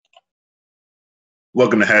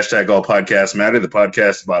Welcome to Hashtag All Podcasts Matter, the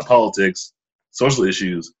podcast about politics, social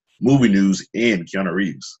issues, movie news, and Keanu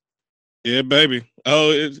Reeves. Yeah, baby.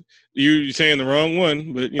 Oh, you're saying the wrong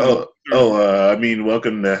one, but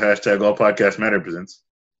welcome to Hashtag All Podcasts Matter presents.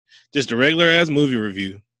 Just a regular ass movie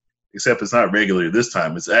review. Except it's not regular this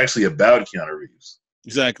time. It's actually about Keanu Reeves.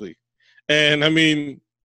 Exactly. And I mean,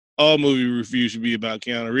 all movie reviews should be about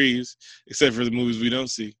Keanu Reeves, except for the movies we don't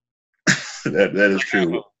see. that is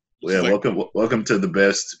true. Yeah, welcome to the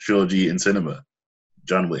best trilogy in cinema,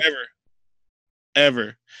 John Wick.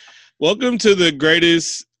 Ever. Welcome to the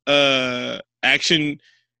greatest action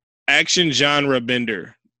genre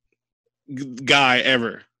bender guy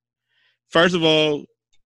ever. First of all,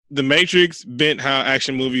 The Matrix bent how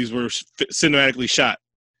action movies were cinematically shot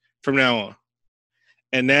from now on.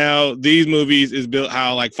 And now these movies is built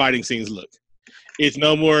how like fighting scenes look. It's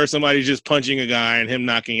no more somebody just punching a guy and him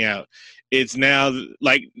knocking out. It's now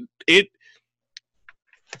like this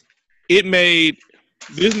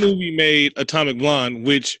movie made Atomic Blonde,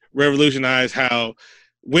 which revolutionized how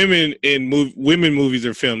women movies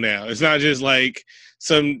are filmed now. It's not just like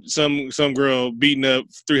some girl beating up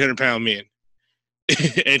 300-pound men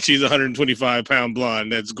and she's a 125-pound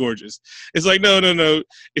blonde that's gorgeous. It's like no.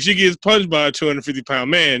 If she gets punched by a 250-pound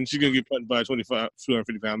man, she's gonna get punched by a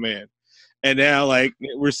 250-pound man. And now, like,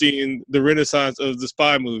 we're seeing the renaissance of the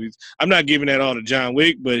spy movies. I'm not giving that all to John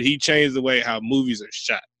Wick, but he changed the way how movies are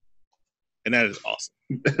shot. And that is awesome.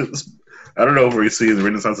 I don't know if we're seeing the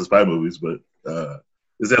renaissance of spy movies, but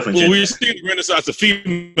it's definitely changing. We're seeing the renaissance of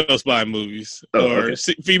female spy movies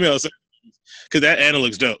female movies, because that Anna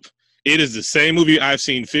looks dope. It is the same movie I've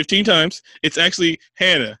seen 15 times. It's actually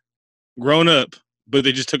Hannah, grown up, but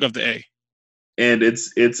they just took off the A. And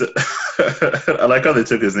it's I like how they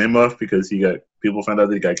took his name off because people found out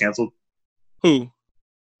that he got canceled. Who?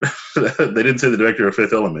 They didn't say the director of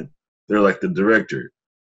Fifth Element. They're like the director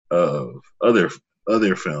of other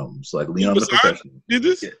films like Leon the Professional. Did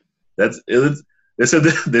this? Yeah. They said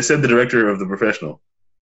the director of The Professional.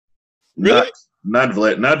 Really? Not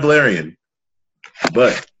Valerian.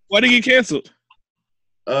 But why did he get canceled?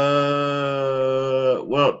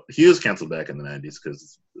 Well, he was canceled back in the 90s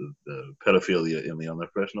because of the pedophilia in Leon the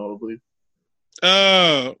Professional, I believe.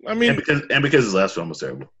 Oh, I mean, and because his last film was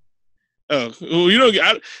terrible. Oh, well,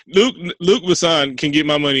 Luc Besson can get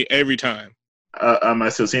my money every time. Am I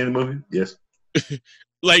still seeing the movie? Yes.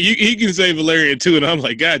 Like he can say Valerian too, and I'm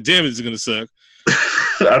like, God damn, it's gonna suck.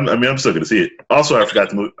 I'm still gonna see it. Also, I forgot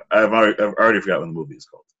the movie. I've already forgot what the movie is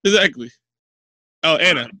called. Exactly. Oh,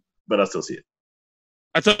 Anna. But I'll still see it.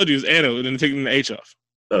 I told you it was Anna, and then taking the H off.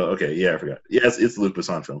 Oh, okay. Yeah, I forgot. Yeah, it's a Luc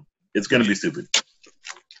Besson film. It's gonna be stupid.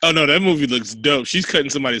 Oh no, that movie looks dope. She's cutting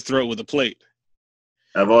somebody's throat with a plate.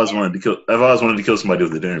 I've always wanted to kill somebody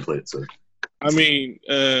with a dinner plate. So, I mean,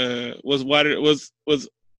 was wider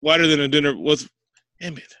than a dinner was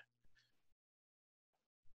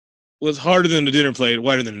harder than a dinner plate,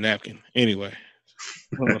 wider than a napkin. Anyway,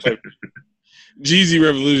 Jeezy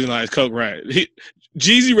revolutionized coke rap.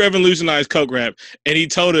 Jeezy revolutionized coke rap, and he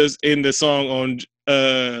told us in the song on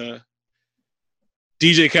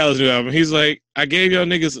DJ Khaled's new album, he's like, I gave y'all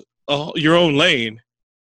niggas your own lane.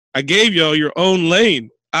 I gave y'all your own lane.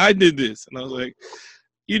 I did this. And I was like,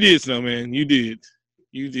 you did, Snowman. You did.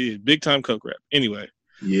 Big time coke rap. Anyway,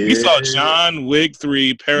 yeah. We saw John Wick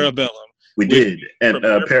 3 Parabellum. We did. And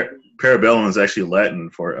Parabellum is actually Latin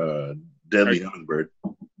for deadly hummingbird.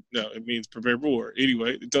 No, it means prepare for war.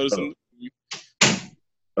 Anyway, it told us in the movie.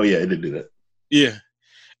 Oh, yeah, it did do that. Yeah.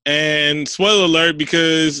 And spoiler alert,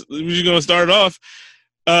 because we're just going to start it off.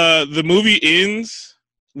 The movie ends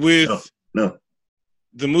with... No.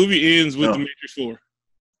 The movie ends with The Matrix 4.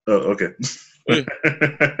 Oh, okay. Yeah.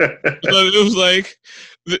 So it was like,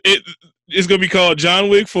 it's going to be called John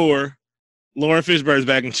Wick 4, Lauren Fishburne's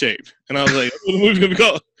back in shape. And I was like, that's what the movie's going to be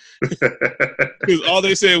called. Because all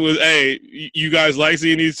they said was, hey, you guys like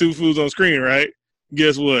seeing these two fools on screen, right?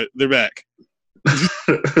 Guess what? They're back.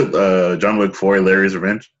 John Wick 4, Larry's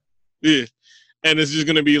Revenge. Yeah. And it's just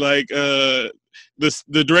going to be like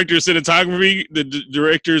the director of cinematography, the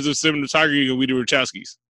directors of cinematography are going to be the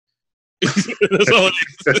Wachowskis. That's all it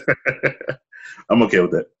is. I'm okay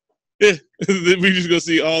with that. Yeah. We just going to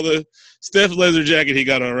see all the Steph's leather jacket he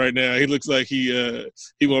got on right now. He looks like he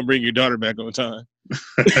won't bring your daughter back on time.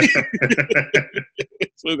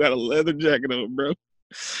 Still got a leather jacket on, bro.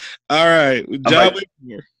 All right.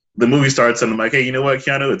 The movie starts and I'm like, hey, you know what,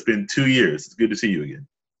 Keanu? It's been 2 years. It's good to see you again.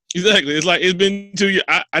 Exactly. It's like, it's been 2 years.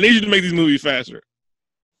 I need you to make these movies faster.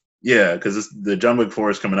 Yeah, because the John Wick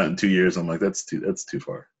 4 is coming out in 2 years. I'm like, that's too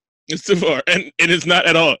far. It's too far. And it's not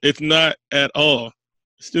at all. It's not at all.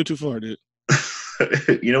 It's still too far, dude.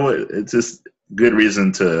 You know what? It's just good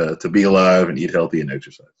reason to be alive and eat healthy and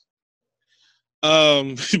exercise.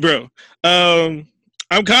 Bro,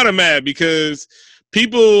 I'm kind of mad because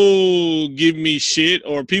people give me shit,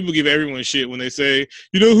 or people give everyone shit when they say,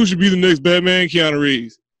 you know who should be the next Batman? Keanu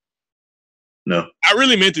Reeves. No. I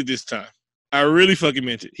really meant it this time. I really fucking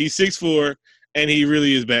meant it. He's 6'4", and he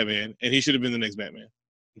really is Batman, and he should have been the next Batman.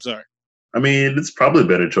 I'm sorry. I mean, it's probably a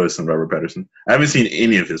better choice than Robert Pattinson. I haven't seen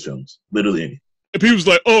any of his films. Literally any. And people's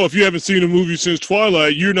like, oh, if you haven't seen a movie since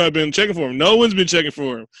Twilight, you've not been checking for him. No one's been checking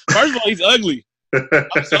for him. First of all, he's ugly.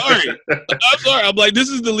 I'm sorry. I'm like, this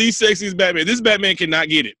is the least sexiest Batman. This Batman cannot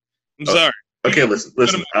get it. I'm sorry. Okay,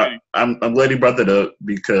 listen. I'm glad you brought that up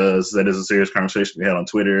because that is a serious conversation we had on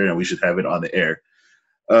Twitter, and we should have it on the air.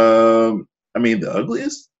 I mean, the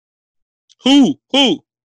ugliest? Who?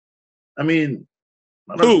 I mean,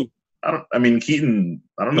 who? I mean, Keaton.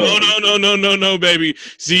 I don't know. No, baby.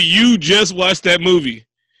 See, you just watched that movie.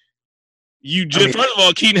 First of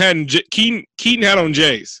all, Keaton had on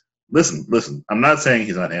J's. Listen. I'm not saying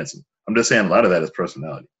he's not handsome. I'm just saying a lot of that is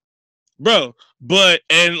personality, bro.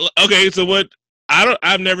 Okay. So what?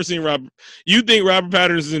 I've never seen Robert. You think Robert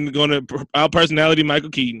Pattinson is going to out personality Michael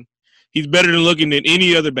Keaton? He's better than looking than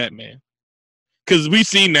any other Batman. Because we've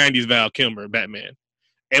seen '90s Val Kilmer Batman.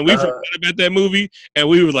 And we forgot about that movie, and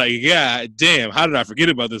we were like, God damn, how did I forget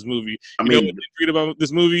about this movie? You know what I forget about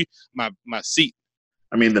this movie? My seat.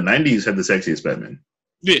 I mean, the 90s had the sexiest Batman.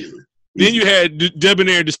 Yeah. Easily. Then you had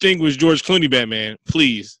debonair, distinguished George Clooney Batman.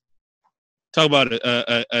 Please. Talk about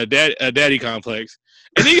a daddy complex.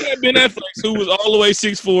 And then you had Ben Affleck, who was all the way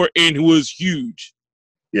 6'4" and who was huge.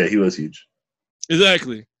 Yeah, he was huge.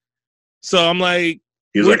 Exactly. So I'm like...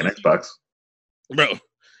 He was like an Xbox. Bro.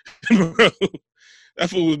 That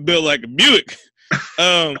fool was built like a Buick.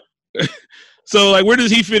 So like, where does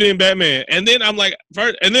he fit in Batman? And then I'm like,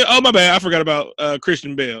 oh my bad, I forgot about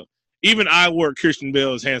Christian Bale. Even I work Christian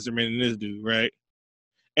Bale as handsomer than this dude, right?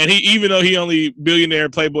 And even though he only billionaire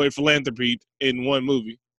playboy philanthropy in one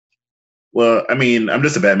movie. Well, I mean, I'm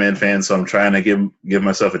just a Batman fan, so I'm trying to give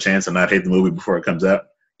myself a chance and not hate the movie before it comes out.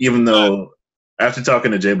 Even though after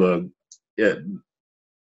talking to J-Bug, yeah,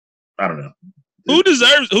 I don't know. Who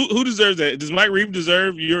deserves that? Does Mike Reeves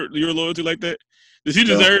deserve your loyalty like that? Does he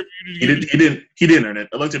deserve? He didn't earn it.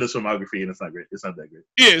 I looked at his filmography and it's not great. It's not that great.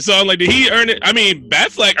 Yeah, so I'm like, did he earn it? I mean,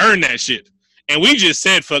 Batfleck earned that shit, and we just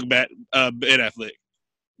said fuck Ben Affleck.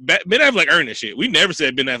 Ben Affleck earned that shit. We never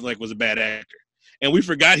said Ben Affleck was a bad actor, and we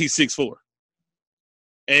forgot he's 6'4",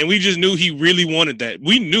 and we just knew he really wanted that.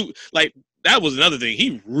 We knew, like, that was another thing.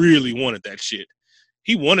 He really wanted that shit.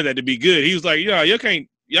 He wanted that to be good. He was like,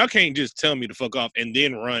 y'all can't just tell me to fuck off and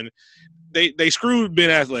then run. They screwed Ben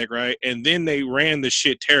Affleck, right? And then they ran the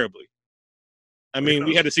shit terribly. I mean,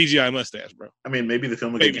 we had a CGI mustache, bro. I mean, maybe the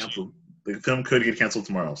film would get canceled. The film could get canceled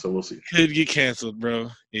tomorrow, so we'll see. Could get canceled,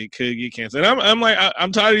 bro. It could get canceled. And I'm like,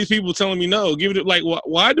 I'm tired of these people telling me no. Give it like,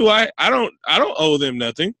 why do I don't owe them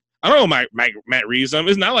nothing. I don't know Matt Reeves something.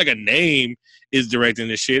 It's not like a name is directing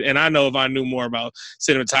this shit. And I know if I knew more about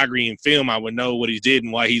cinematography and film, I would know what he did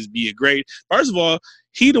and why he's be a great. First of all,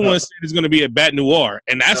 he the one said he's going to be a Bat Noir,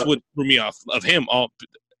 and that's what threw me off of him.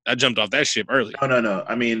 I jumped off that ship early. No.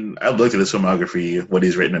 I mean, I've looked at his filmography, what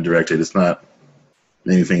he's written and directed. It's not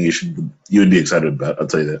anything you would be excited about. I'll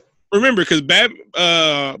tell you that. Remember, because Ben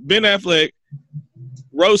Affleck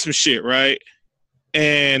wrote some shit, right?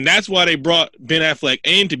 And that's why they brought Ben Affleck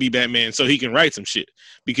in to be Batman, so he can write some shit,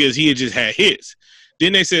 because he had just had hits.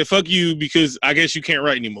 Then they said, fuck you, because I guess you can't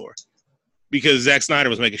write anymore, because Zack Snyder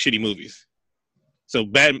was making shitty movies. So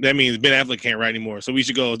that means Ben Affleck can't write anymore, so we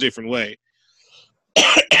should go a different way.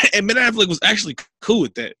 And Ben Affleck was actually cool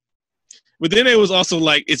with that. But then it was also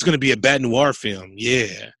like, it's going to be a Bat Noir film.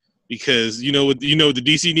 Yeah, because you know what the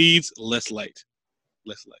DC needs? Less light.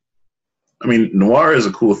 I mean, noir is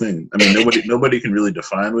a cool thing. I mean, nobody can really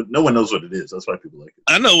define what. No one knows what it is. That's why people like it.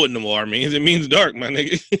 I know what noir means. It means dark, my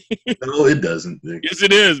nigga. No, it doesn't. Nick. Yes,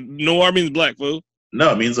 it is. Noir means black, fool.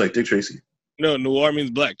 No, it means like Dick Tracy. No, noir means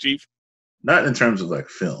black, chief. Not in terms of like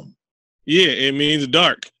film. Yeah, it means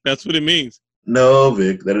dark. That's what it means. No,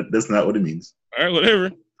 Vic, that's not what it means. All right,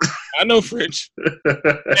 whatever. I know French.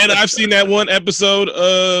 And I've seen that one episode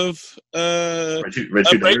of Red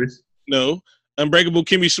Diaries? No. Unbreakable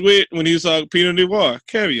Kimmy Schmidt when he saw Pinot Noir,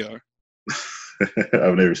 caviar.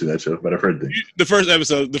 I've never seen that show, but I've heard things. The first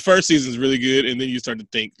episode, the first season is really good, and then you start to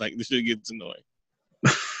think, like, this shit gets annoying.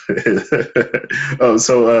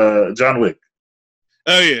 So John Wick.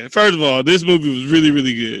 Oh, yeah. First of all, this movie was really,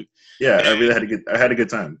 really good. Yeah, I had a good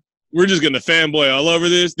time. We're just going to fanboy all over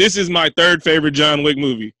this. This is my third favorite John Wick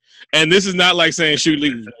movie. And this is not like saying shoot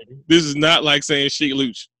Luch. This is not like saying shoot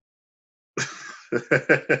Luch.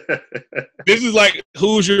 This is like,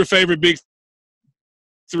 who's your favorite big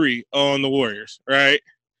three on the Warriors, right?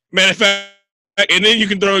 Matter of fact, and then you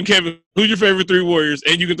can throw in Kevin. Who's your favorite three Warriors?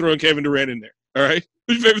 And you can throw in Kevin Durant in there. All right.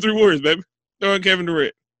 Who's your favorite three Warriors, baby? Throw in Kevin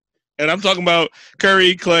Durant. And I'm talking about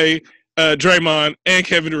Curry, Clay, Draymond, and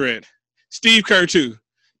Kevin Durant. Steve Kerr too.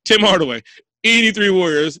 Tim Hardaway. Any three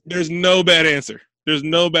Warriors. There's no bad answer. There's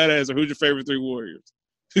no bad answer. Who's your favorite three Warriors?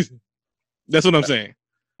 That's what I'm saying.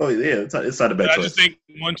 Oh yeah, it's not a bad choice. I just think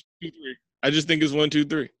 1, 2, 3. I just think it's 1, 2,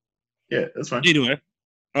 3. Yeah, that's fine. Anyway.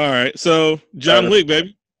 All right. So John Wick,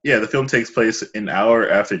 baby. Yeah, the film takes place an hour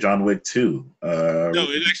after John Wick 2. No,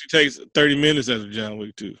 it actually takes 30 minutes after John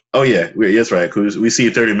Wick 2. Oh, yeah. That's right. Cause we see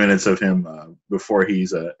 30 minutes of him before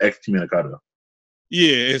he's excommunicado.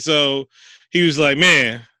 Yeah, and so he was like,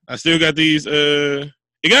 man, I still got these. It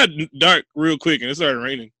got dark real quick, and it started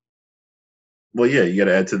raining. Well, yeah, you got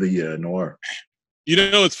to add to the noir. You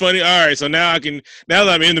know, it's funny. All right, so now that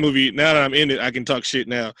I'm in the movie, now that I'm in it, I can talk shit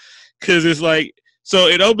now. Because it's like, so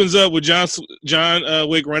it opens up with John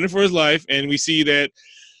Wick running for his life, and we see that,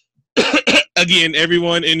 again,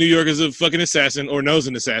 everyone in New York is a fucking assassin or knows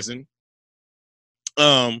an assassin.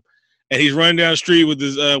 And he's running down the street with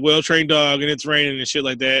his well-trained dog, and it's raining and shit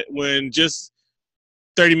like that, when just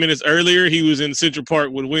 30 minutes earlier, he was in Central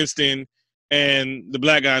Park with Winston and the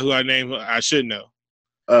black guy who I should know.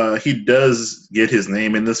 He does get his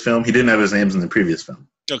name in this film. He didn't have his names in the previous film.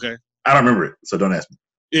 Okay. I don't remember it, so don't ask me.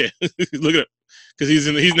 Yeah, look it up. Because he's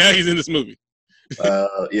in this movie.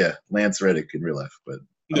 Yeah, Lance Reddick in real life, but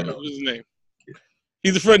no, what's his name? Yeah.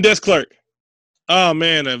 He's the front desk clerk. Oh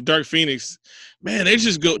man, of Dark Phoenix. Man,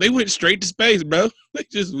 they went straight to space, bro. They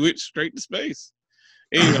just went straight to space.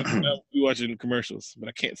 Anyway, I'll be watching commercials, but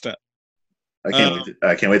I can't stop. I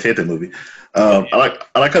can't wait to hit that movie. I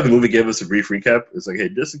like how the movie gave us a brief recap. It's like, hey,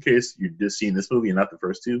 just in case you're just seeing this movie and not the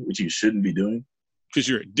first two, which you shouldn't be doing, because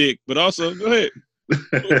you're a dick. But also, go ahead.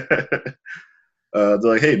 They're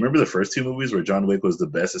like, hey, remember the first two movies where John Wick was the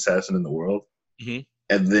best assassin in the world? Mm-hmm.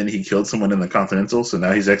 And then he killed someone in the Continental, so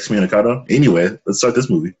now he's excommunicado? Anyway, let's start this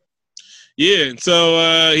movie. Yeah,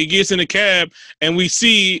 so he gets in a cab, and we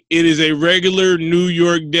see it is a regular New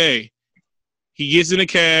York day. He gets in a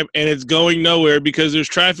cab, and it's going nowhere because there's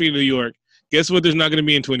traffic in New York. Guess what? There's not going to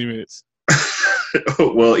be in 20 minutes.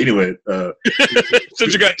 Well, anyway.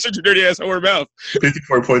 Shut your dirty ass whore mouth.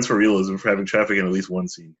 54 points for realism for having traffic in at least one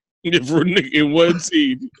scene. In one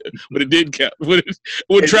scene, but it did count. When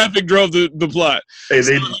traffic drove the plot. Hey,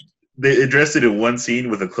 they addressed it in one scene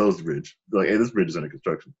with a closed bridge. They're like, hey, this bridge is under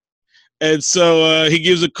construction. And so he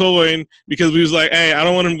gives a coin because we was like, hey, I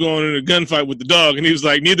don't want him going in a gunfight with the dog. And he was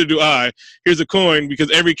like, neither do I. Here's a coin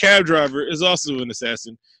because every cab driver is also an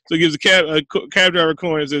assassin. So he gives a cab driver a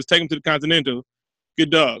coin and says, take him to the Continental.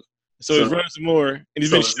 Good dog. So he's running some more, and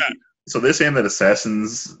he's been shot. So they're saying that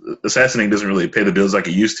assassinating doesn't really pay the bills like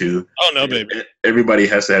it used to. Oh, no, baby. Everybody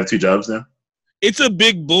has to have two jobs now? It's a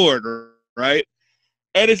big board, right?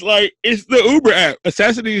 And it's like, it's the Uber app.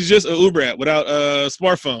 Assassinating is just an Uber app without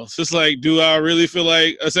smartphones. It's like, do I really feel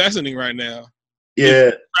like assassinating right now?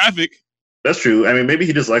 Yeah. Traffic. That's true. I mean, maybe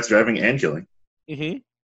he just likes driving and killing. Mm-hmm.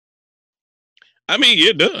 I mean,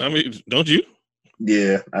 yeah, duh. I mean, don't you?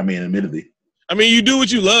 Yeah, I mean, admittedly. I mean, you do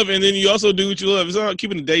what you love, and then you also do what you love. It's not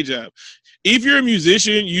keeping a day job. If you're a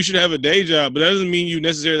musician, you should have a day job, but that doesn't mean you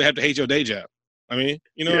necessarily have to hate your day job. I mean,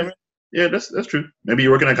 you know what I mean? Yeah, that's true. Maybe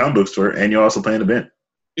you're working at a comic book store, and you're also playing a band.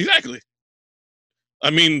 Exactly. I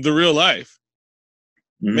mean, the real life.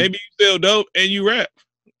 Mm-hmm. Maybe you sell dope and you rap.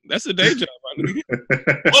 That's a day job.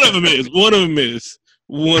 One of them is.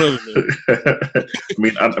 I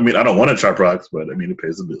mean, I don't want to chop rocks, but I mean, it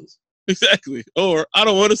pays the bills. Exactly. Or I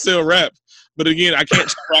don't want to sell rap, but again, I can't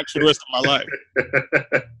chop rocks for the rest of my life.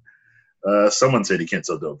 Someone said he can't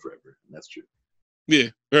sell dope forever. And that's true. Yeah,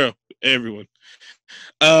 girl, everyone.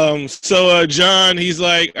 So John, he's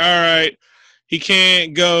like, all right, he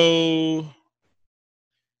can't go.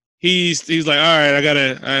 He's like, all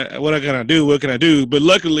right, what I gotta do? What can I do? But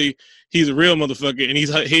luckily, he's a real motherfucker, and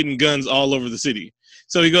he's hiding guns all over the city.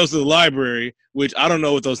 So he goes to the library, which I don't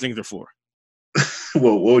know what those things are for.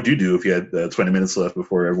 Well, what would you do if you had 20 minutes left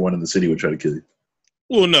before everyone in the city would try to kill you?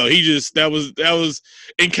 Well, no, that was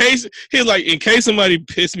in case somebody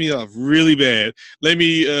pissed me off really bad. Let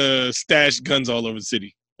me stash guns all over the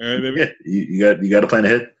city. All right, baby. Yeah, you got to plan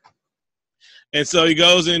ahead. And so he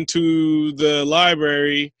goes into the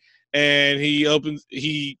library and he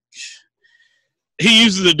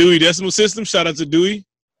uses the Dewey Decimal System. Shout out to Dewey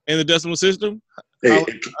and the Decimal System. Hey,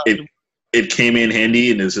 it came in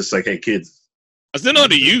handy, and it was just like, hey, kids. I still know how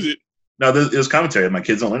to use it. No, there's commentary. My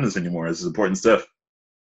kids don't learn this anymore. This is important stuff.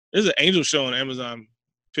 There's an angel show on Amazon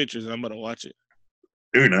Pictures, and I'm going to watch it.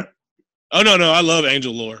 You're not. Oh no, I love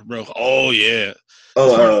Angel lore, bro. Oh yeah. By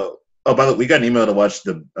the way, we got an email to watch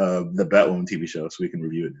the Batwoman TV show, so we can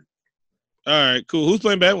review it. All right, cool. Who's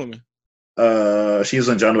playing Batwoman? She was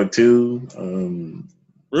on John Wick 2.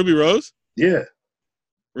 Ruby Rose? Yeah.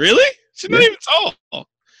 Really? She's not even tall.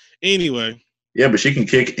 Anyway. Yeah, but she can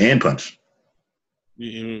kick and punch.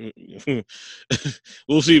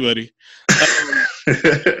 We'll see, buddy.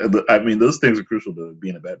 I mean, those things are crucial to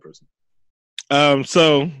being a bad person.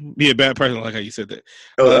 So be a bad person. I like how you said that.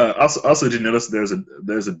 Also, did you notice there's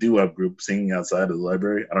a doo-wop group singing outside of the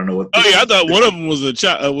library? I don't know what. Oh yeah, I thought one of them was a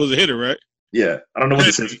hitter, right? Yeah, I don't know what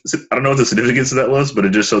the significance of that was, but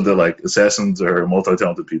it just showed that like assassins are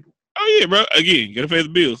multi-talented people. Oh yeah, bro. Again, you gotta pay the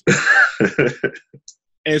bills.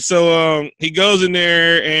 And so he goes in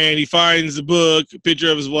there and he finds a book, a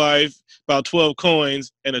picture of his wife, about 12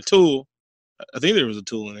 coins, and a tool. I think there was a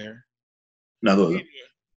tool in there. No, there wasn't.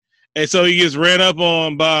 And so he gets ran up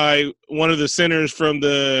on by one of the centers from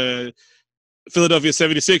the Philadelphia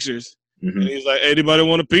 76ers. Mm-hmm. And he's like, anybody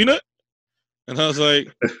want a peanut? And I was like...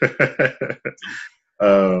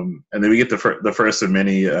 and then we get the first of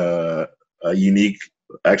many unique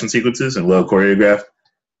action sequences and well choreographed.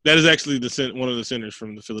 That is actually one of the centers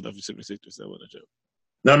from the Philadelphia 76ers. That wasn't a joke.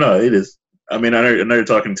 No, it is. I mean, I know you're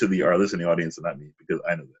talking to our listening audience and not me, because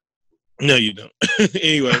I know that. No, you don't.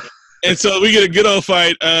 Anyway, and so we get a good old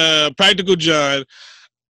fight. Practical John.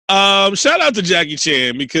 Shout out to Jackie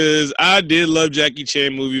Chan, because I did love Jackie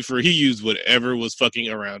Chan movies for he used whatever was fucking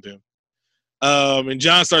around him. And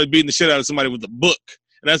John started beating the shit out of somebody with a book.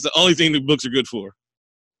 And that's the only thing the books are good for.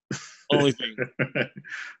 Only thing.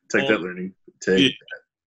 Take that, learning. Take that.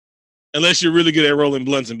 Unless you're really good at rolling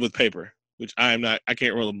blunts and with paper, which I am not. I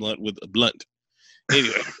can't roll a blunt with a blunt.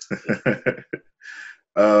 Anyway.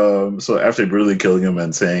 So after brutally killing him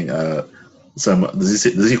and saying does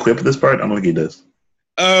he quip at this part? I don't think he does.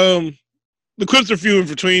 The quips are few in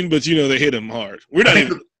between, but they hit him hard. We're not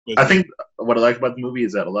even. I think what I like about the movie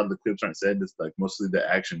is that a lot of the quips aren't said. It's like mostly the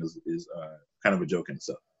action is kind of a joke in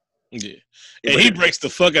itself. Yeah, and he breaks the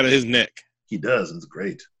fuck out of his neck. He does. It's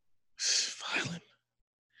great. Violent.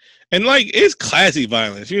 And like it's classy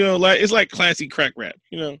violence, like it's like classy crack rap,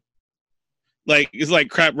 like it's like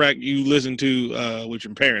crap rap you listen to with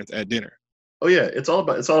your parents at dinner. Oh yeah, it's all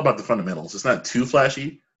about the fundamentals. It's not too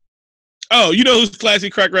flashy. Oh, you know who's classy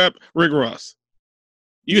crack rap? Rick Ross.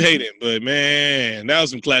 You hate him, but man, that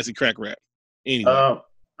was some classy crack rap. Anyway, I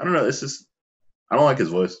don't know. It's just I don't like his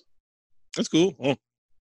voice. That's cool. Oh.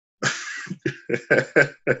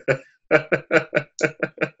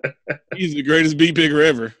 He's the greatest beat picker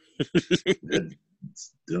ever.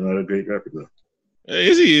 Still not a great rapper though.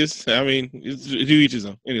 Yes, he is. I mean, to each his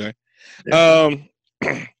own. Anyway, yeah.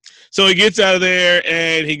 So he gets out of there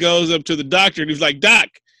and he goes up to the doctor and he's like, "Doc,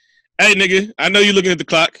 hey nigga, I know you looking at the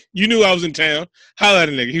clock. You knew I was in town. Holla at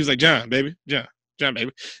a nigga." He was like, "John, baby, John,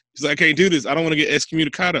 baby." He's like, "I can't do this. I don't want to get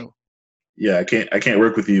excommunicado." Yeah, I can't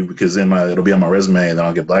work with you because then it'll be on my resume and then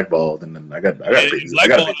I'll get blackballed and then I got out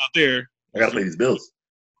there. I got to pay these bills.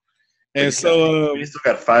 And so we still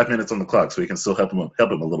got 5 minutes on the clock, so we can still help him a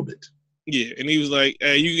little bit. Yeah, and he was like,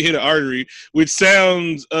 "Hey, you can hit an artery," which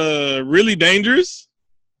sounds really dangerous,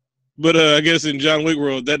 but I guess in John Wick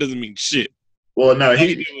world that doesn't mean shit. Well, no,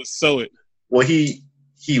 he was sew it. Well, he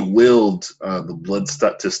willed the blood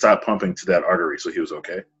to stop pumping to that artery, so he was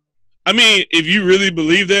okay. I mean, if you really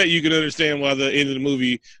believe that, you can understand why the end of the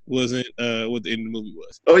movie wasn't what the end of the movie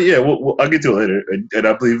was. Oh yeah, well I'll get to it later, and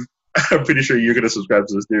I believe. I'm pretty sure you're going to subscribe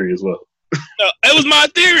to this theory as well. No, that was my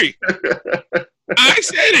theory. I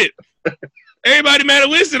said it. Everybody mad at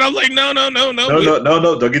Winston. I was like, no. No.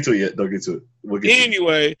 Don't get to it yet. Don't get to it. We'll get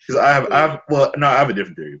anyway. Because I have a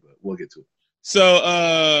different theory, but we'll get to it.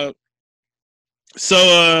 So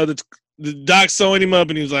the doc sewing him up,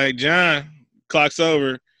 and he was like, "John, clock's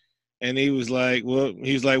over," and he was like,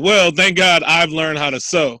 "Well, thank God I've learned how to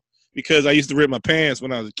sew because I used to rip my pants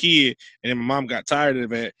when I was a kid, and then my mom got tired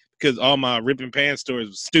of it." Because all my ripping pants stories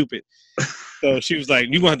was stupid. So she was like,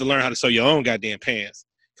 "You're going to have to learn how to sew your own goddamn pants.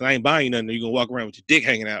 Because I ain't buying you nothing. You're going to walk around with your dick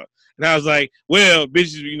hanging out." And I was like, "Well,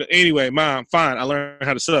 bitch, anyway, Mom, fine. I learned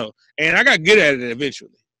how to sew." And I got good at it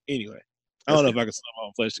eventually. Anyway, I don't know if I can sew my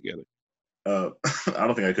own flesh together. I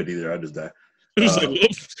don't think I could either. I'd just die. I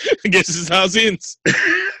guess this is how it ends.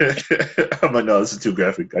 I'm like, no, this is too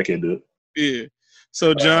graphic. I can't do it. Yeah.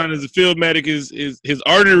 So John, as a field medic, is his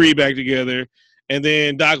artery back together. And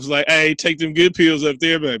then Doc was like, "Hey, take them good pills up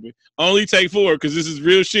there, baby. Only take 4 because this is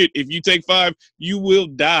real shit. If you take 5, you will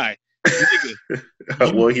die."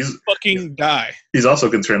 Well, he's fucking die. He's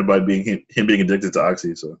also concerned about him being addicted to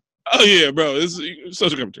Oxy. So. Oh yeah, bro. This is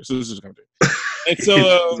social commentary. And so,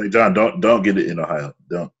 He's like, John, don't get it in Ohio.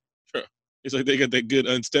 Don't. it's like they got that good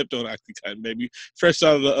unstepped on OxyContin, baby, fresh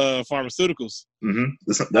out of the pharmaceuticals. Mm-hmm.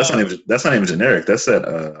 That's not even generic. That's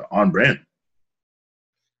that on brand.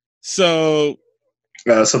 So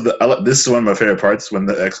this is one of my favorite parts when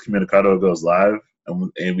the excommunicado goes live,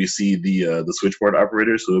 and we see the switchboard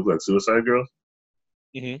operators who look like Suicide Girls.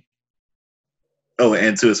 Mm-hmm. Oh,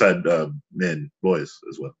 and Suicide boys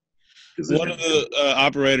as well. One of the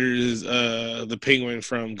operators is the Penguin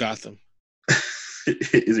from Gotham.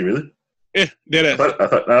 Is he really? Yeah, I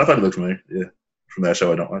thought he looked familiar. Yeah, from that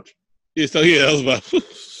show I don't watch. Yeah, so yeah, that was about.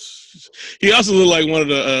 He also looked like one of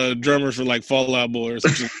the drummers for like Fall Out Boy or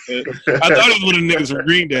something. I thought he was one of the niggas from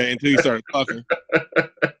Green Day until he started talking.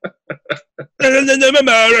 Kill at me for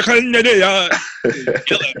not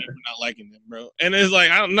liking them, bro. And it's like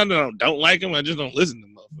I don't like them. I just don't listen to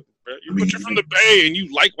them, motherfuckers, bro. You're from the Bay and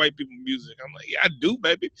you like white people music. I'm like, yeah, I do,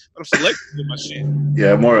 baby. But I'm selective with my shit.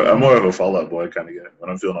 Yeah, I'm more of a Fall Out Boy kind of guy when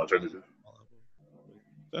I'm feeling alternative.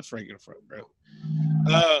 That's Frank in the front, bro.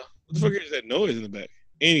 What the fuck is that noise in the back?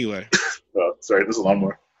 Anyway. Oh, sorry, this is a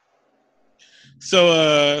lawnmower.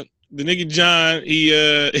 So the nigga John,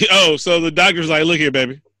 so the doctor's like, look here,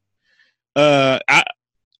 baby.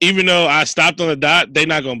 Even though I stopped on the dot, they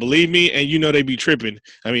not gonna believe me, and you know they be tripping.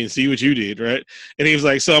 I mean, see what you did, right? And he was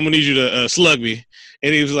like, so I'm gonna need you to slug me.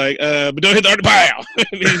 And he was like, but don't hit the earth, pow.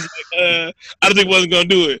 And he's like, I don't think I wasn't gonna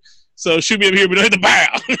do it. So shoot me up here, but don't hit the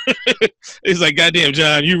pow. He's like, goddamn,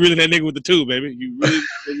 John, you really that nigga with the two, baby. You really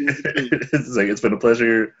with the two. It's like, it's been a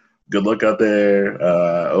pleasure. Good luck out there.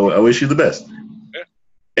 I wish you the best. Yeah.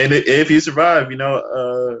 And if you survive,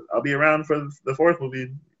 I'll be around for the fourth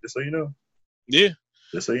movie, just so you know. Yeah.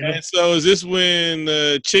 Just so you know. And so is this when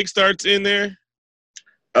the chick starts in there?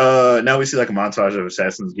 Now we see like a montage of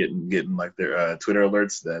assassins getting like their Twitter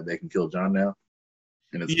alerts that they can kill John now.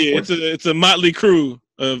 And it's a motley crew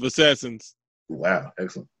of assassins. Wow,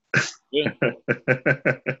 excellent. Yeah.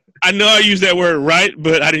 I know I used that word right,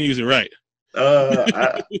 but I didn't use it right.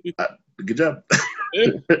 Good job.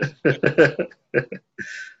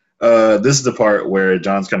 This is the part where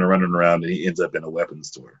John's kind of running around and he ends up in a weapons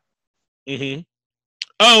store. Mm-hmm.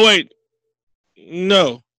 Oh wait,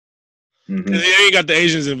 no, they ain't got the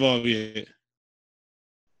Asians involved yet.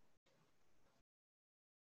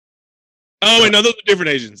 Oh wait, no, those are different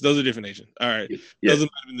Asians. All right, yeah. Those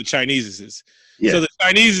might have been the Chineses. Yeah. So the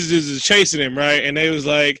Chineses is chasing him, right? And they was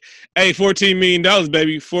like, "Hey, $14 million,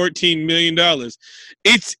 baby, $14 million."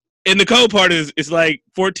 It's and the cold part is it's like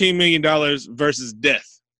 $14 million versus death.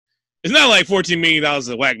 It's not like $14 million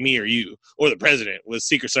to whack me or you or the president with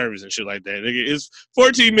Secret Service and shit like that. It's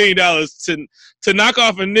 $14 million to knock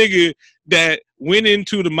off a nigga that went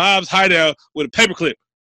into the mob's hideout with a paperclip.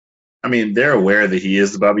 I mean, they're aware that he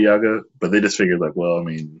is the Baba Yaga, but they just figured like, well, I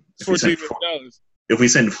mean, if we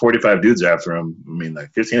send 45 dudes after him, I mean,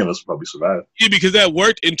 like 15 of us will probably survive. Yeah, because that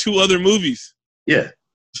worked in 2 other movies. Yeah.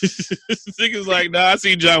 Nigga's like, nah, I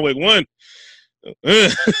see John Wick 1.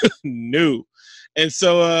 No. And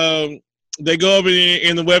so they go over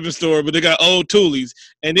in the weapon store, but they got old toolies.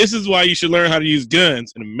 And this is why you should learn how to use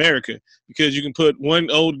guns in America, because you can put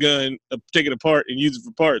one old gun, take it apart, and use it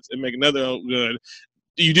for parts and make another old gun.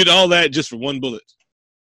 You did all that just for one bullet.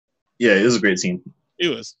 Yeah, it was a great scene. It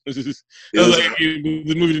was. The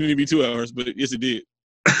movie didn't need to be 2 hours, but yes, it did.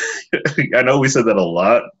 I know we said that a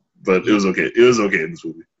lot, but it was okay. It was okay in this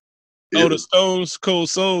movie. The Stones Cold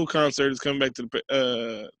Soul concert is coming back to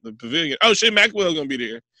the pavilion. Oh shit, Maxwell's gonna be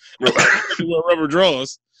there. Rubber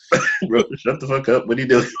draws. Bro, shut the fuck up. What are you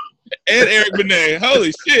doing? And Eric Benet.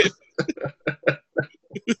 Holy shit.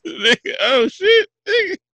 Oh shit.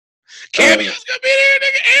 Cameo's gonna be there,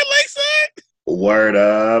 nigga, and Lakeside. Word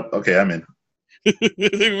up. Okay, I'm in.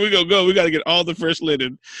 We gonna go. We gotta get all the fresh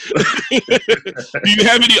linen. Do you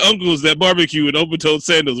have any uncles that barbecue with open-toed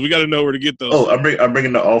sandals? We gotta know where to get those. Oh, I'm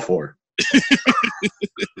bringing the all 4.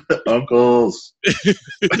 Uncles.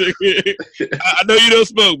 I know you don't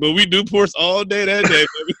smoke, but we do Ports all day that day.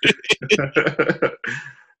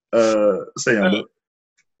 Say on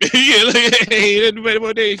yeah, like, hey, everybody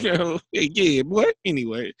one day, yeah, boy.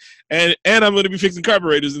 Anyway, and I'm gonna be fixing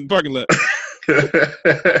carburetors in the parking lot.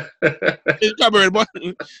 Carburetor boy.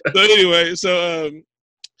 So anyway, so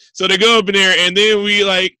they go up in there, and then we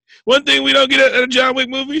like one thing we don't get at John Wick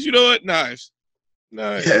movies. You know what? Knives.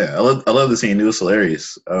 Yeah, I love the scene. It was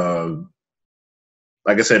hilarious. Like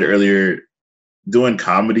I said earlier, doing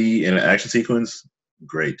comedy in an action sequence,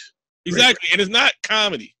 great. Exactly, and it's not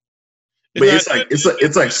comedy.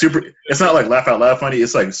 It's like super. It's not like laugh out loud funny.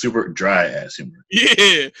 It's like super dry ass humor.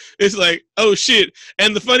 Yeah, it's like, oh shit.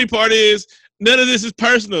 And the funny part is None of this is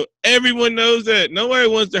personal. Everyone knows that. Nobody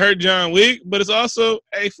wants to hurt John Wick, but it's also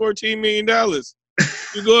 $14 million.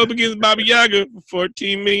 You go up against Baba Yaga for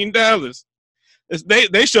 $14 million.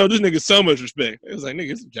 They showed this nigga so much respect. It was like,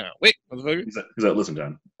 nigga, it's John Wick, motherfucker. He's like, listen,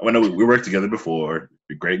 John, I know we worked together before.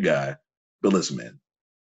 You're a great guy. But listen, man,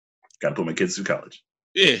 got to put my kids through college.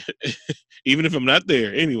 Yeah, even if I'm not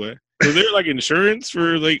there. Anyway, was there like insurance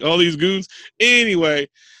for like all these goons? Anyway,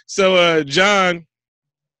 so John,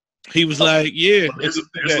 he was like, yeah, there's a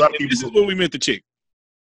lot of people this is when we met the chick.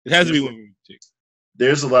 It has to be when we met the chick.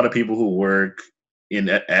 There's a lot of people who work in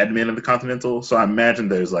admin of the Continental, so I imagine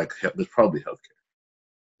there's probably healthcare.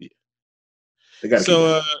 Yeah. They got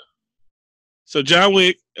so John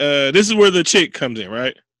Wick. This is where the chick comes in,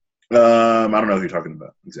 right? I don't know who you're talking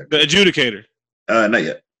about exactly. The adjudicator. Not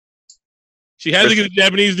yet. She has to get the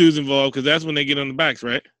Japanese dudes involved because that's when they get on the backs,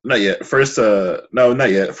 right? Not yet. First, no,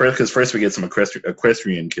 not yet. First we get some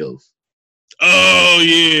equestrian kills. Oh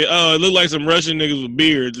yeah. Oh, it looked like some Russian niggas with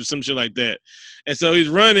beards or some shit like that. And so he's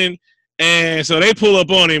running, and so they pull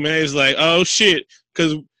up on him, and it's like, oh shit,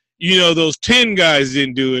 because those 10 guys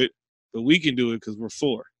didn't do it, but we can do it because we're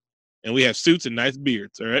 4, and we have suits and nice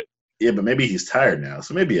beards. All right. Yeah, but maybe he's tired now,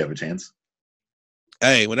 so maybe you have a chance.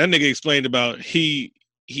 Hey, when that nigga explained about he's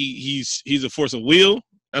a force of will,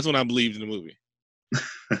 that's when I believed in the movie.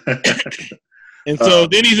 And so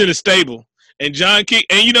then he's in a stable, and John Kick,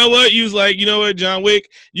 and you know what? He was like, you know what, John Wick,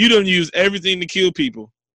 you don't use everything to kill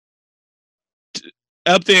people.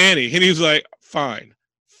 Up to Annie, and he was like, fine,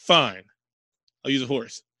 I'll use a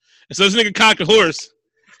horse. And so this nigga cocked a horse,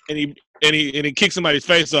 and he kicked somebody's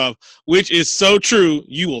face off, which is so true.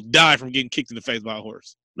 You will die from getting kicked in the face by a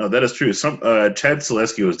horse. No, that is true. Chad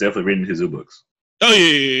Zaleski was definitely reading his books. Oh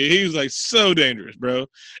yeah, he was like so dangerous, bro.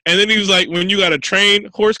 And then he was like, when you got a trained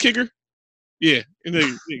horse kicker, yeah.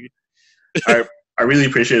 I really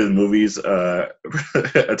appreciated the movie's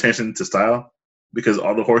attention to style because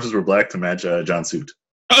all the horses were black to match John's suit.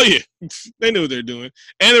 Oh yeah, they knew what they're doing,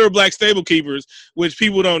 and there were black stable keepers, which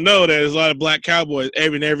people don't know that there's a lot of black cowboys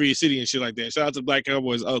in every city and shit like that. Shout out to Black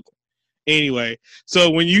Cowboys Oakland. Anyway,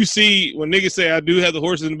 so when niggas say I do have the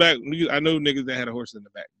horses in the back, I know niggas that had a horse in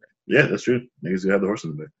the back. Bro. Yeah, that's true. Niggas do have the horse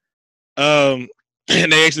in the back.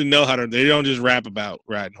 And they actually know how to. They don't just rap about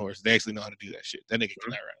riding horses. They actually know how to do that shit. That nigga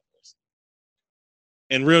can ride a horse.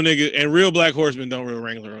 And real black horsemen don't wear a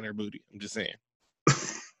Wrangler on their booty. I'm just saying.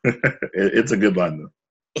 It's a good line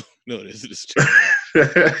though. No, it is. It's true.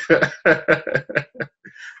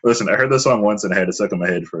 Listen, I heard this song once and I had to suck in my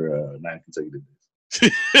head for 9 consecutive days.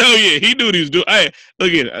 Oh yeah, he knew what he was doing. Hey,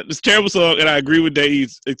 look at it. It's a terrible song, and I agree with Dave,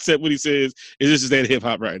 except what he says is this is that hip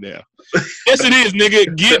hop right now. Yes, it is,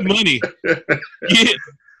 nigga. Get money. Get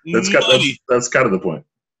money. That's kind of the point.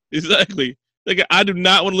 Exactly. Nigga, I do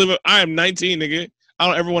not want to live. I am 19, nigga. I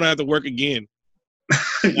don't ever want to have to work again.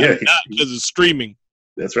 Yeah, not because of streaming.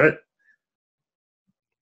 That's right.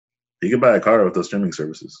 You can buy a car with those streaming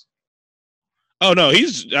services. Oh no,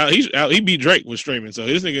 he's out. He beat Drake with streaming, so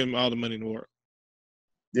this nigga him all the money in the world.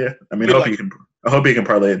 Yeah, I mean, I hope he can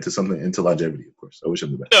parlay it into longevity. Of course, I wish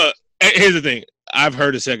him the best. No, here's the thing. I've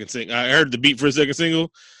heard a second single. I heard the beat for a second single. I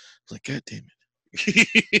was like, God damn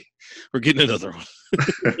it, we're getting another one.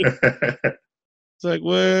 It's like,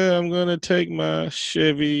 well, I'm gonna take my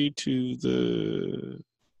Chevy to the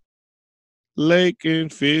lake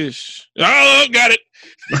and fish. Oh, got it.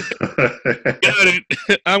 Got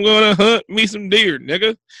it. I'm gonna hunt me some deer,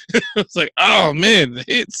 nigga. It's like, oh man, the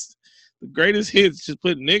hits. The greatest hits, just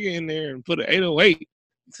put nigga in there and put an 808.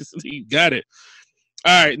 You got it.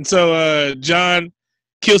 All right, and so John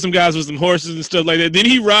killed some guys with some horses and stuff like that. Then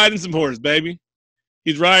he riding some horse, baby.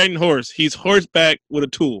 He's riding horse. He's horseback with a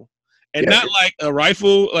tool. And not like a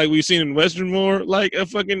rifle like we've seen in Western more, like a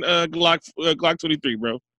fucking Glock 23,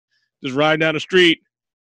 bro. Just riding down the street,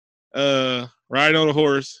 riding on a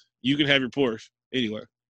horse. You can have your Porsche. Anyway.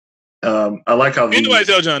 I like how nobody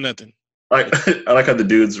tell John nothing. I like how the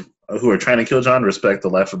dudes who are trying to kill John respect the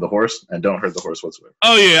life of the horse and don't hurt the horse whatsoever.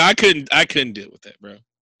 Oh yeah, I couldn't deal with that, bro.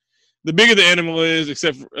 The bigger the animal is,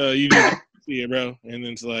 except for, you just see it, bro, and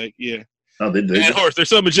then it's like, yeah. No, they and horse, they're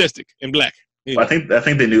so majestic and black. Yeah. Well, I think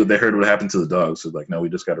they heard what happened to the dogs. So like, no, we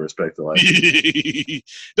just got to respect the life.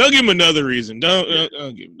 Don't give him another reason. Don't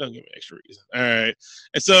give him an extra reason. All right.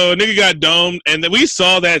 And so a nigga got domed, and then we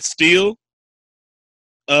saw that steal.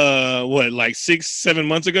 Like 6-7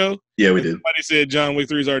 months ago? Yeah, we did. Somebody said John Wick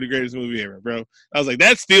 3 is already the greatest movie ever, bro. I was like,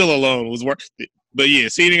 that steal alone was worth it. But yeah,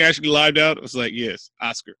 seeing it actually lived out, I was like, yes,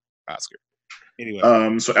 Oscar. Anyway.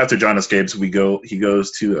 So after John escapes, he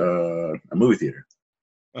goes to a movie theater.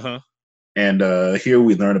 Uh-huh. And here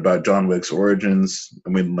we learn about John Wick's origins,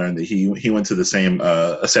 and we learn that he went to the same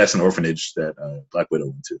assassin orphanage that Black Widow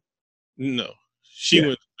went to. No, she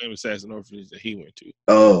went to the same assassin orphanage that he went to.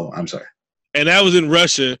 Oh, I'm sorry. And that was in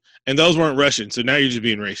Russia, and those weren't Russian. So now you're just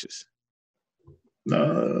being racist.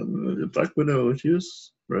 Black Widow, she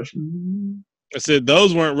was Russian. I said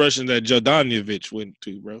those weren't Russian that Jodanievich went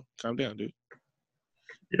to, bro. Calm down, dude.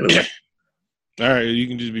 Yeah. All right, you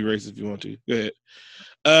can just be racist if you want to. Go ahead.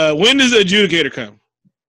 When does the adjudicator come?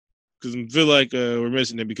 Because I feel like we're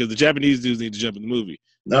missing it because the Japanese dudes need to jump in the movie.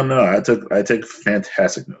 No, I take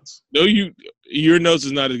fantastic notes. No, your notes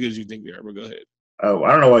is not as good as you think they are, but go ahead. I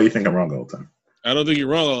don't know why you think I'm wrong all the time. I don't think you're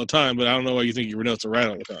wrong all the time, but I don't know why you think your notes are right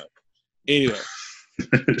all the time. Anyway.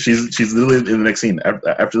 she's literally in the next scene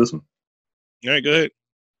after this one. All right, go ahead.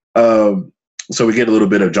 So we get a little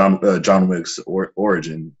bit of John Wick's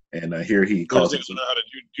origin, and here he calls him how to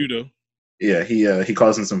do judo. Yeah, he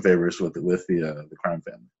calls in some favors with the crime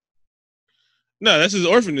family. No, that's his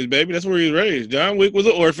orphanage, baby. That's where he was raised. John Wick was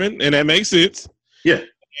an orphan, and that makes sense. Yeah,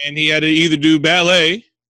 and he had to either do ballet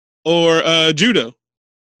or judo,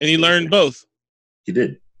 and he learned both. He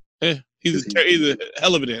did. Yeah, he's a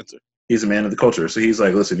hell of a dancer. He's a man of the culture, so he's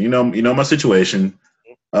like, listen, you know my situation.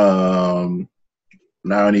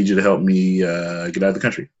 Now I need you to help me get out of the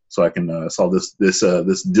country so I can solve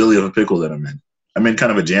this dilly of a pickle that I'm in. I'm in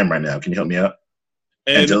kind of a jam right now. Can you help me out?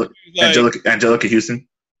 And Angelica Houston.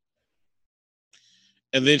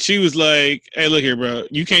 And then she was like, hey, look here, bro.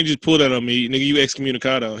 You can't just pull that on me. Nigga, you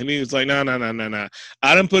excommunicado. And he was like, nah.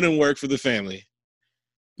 I done put in work for the family.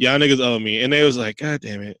 Y'all niggas owe me. And they was like, God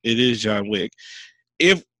damn it. It is John Wick.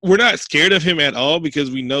 If we're not scared of him at all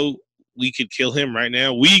because we know we could kill him right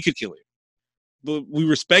now, we could kill him. But we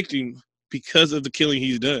respect him because of the killing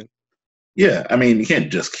he's done. Yeah, I mean, you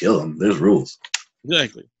can't just kill him. There's rules.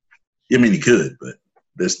 Exactly. I mean, you could, but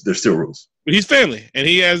there's still rules. But he's family, and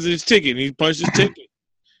he has his ticket. And he punched his ticket.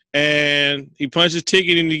 And he punched his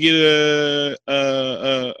ticket in to get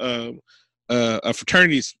a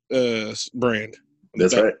fraternity's brand.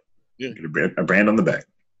 That's right. Yeah, get a brand on the back.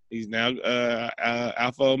 He's now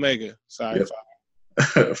Alpha Omega. Sorry.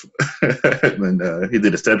 Yep. And then he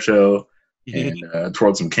did a step show and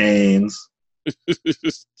twirled some canes.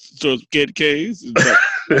 Twirled some kid canes.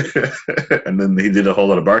 And then he did a whole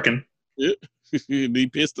lot of barking. Yeah. He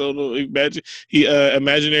pissed on the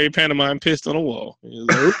imaginary pantomime pissed on a wall.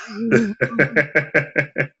 Like,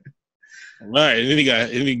 right, and then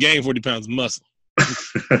he gained 40 pounds of muscle.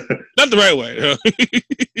 Not the right way.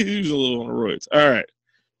 He was a little on the roids. All right.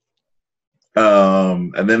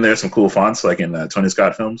 And then there's some cool fonts like in Tony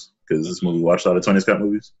Scott films because this movie watched a lot of Tony Scott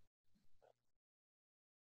movies.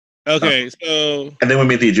 Okay, so and then we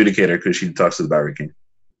meet the adjudicator because she talks to the Bowery King.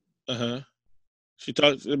 She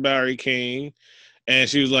talked to the Bowery King, and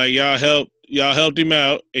she was like, y'all helped him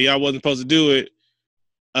out, and y'all wasn't supposed to do it.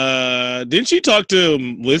 Didn't she talk to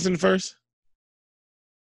Winston first?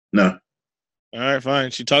 No. All right,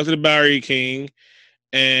 fine. She talked to the Bowery King,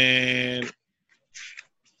 and he's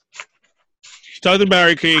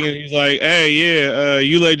like, hey, yeah,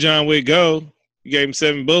 you let John Wick go. You gave him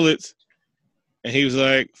 7 bullets. And he was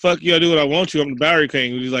like, fuck you, I do what I want to. I'm the Bowery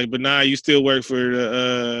King. He's like, but nah, you still work for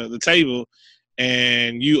the table.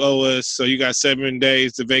 And you owe us, so you got 7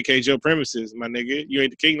 days to vacate your premises, my nigga. You ain't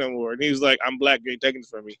the king no more. And he was like, I'm black, you ain't taking it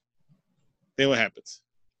from me. Then what happens?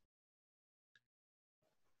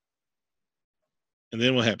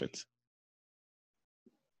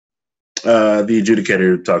 The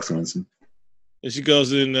adjudicator talks to Winston. And she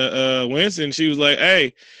goes in Winston. She was like,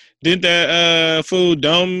 hey, didn't that fool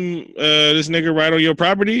dome this nigga right on your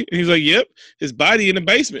property? And he's like, yep, his body in the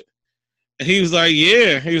basement. And he was like,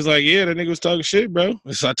 yeah. That nigga was talking shit, bro.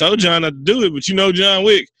 So I told John not to do it, but you know John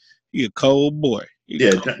Wick, he a cold boy. You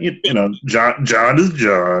know, John is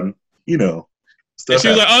John, you know. And she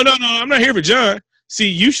was like, oh, no, I'm not here for John. See,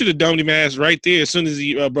 you should have domed him ass right there as soon as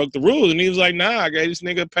he broke the rules. And he was like, nah, I gave this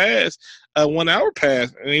nigga a pass, a 1 hour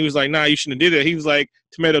pass. And he was like, nah, you shouldn't have did that. He was like,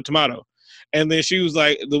 tomato. And then she was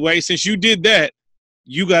like, since you did that,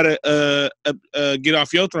 you got to get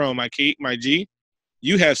off your throne, my G.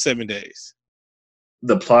 You have 7 days.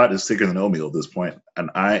 The plot is thicker than oatmeal at this point, and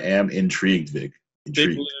I am intrigued, Vic.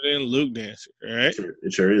 Big than Luke Dancer, all right?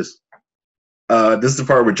 It sure is. This is the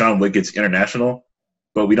part where John Wick gets international,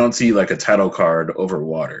 but we don't see like a title card over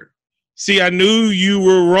water. See, I knew you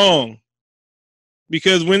were wrong.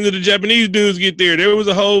 Because when did the Japanese dudes get there? There was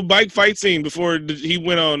a whole bike fight scene before he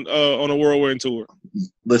went on a whirlwind tour.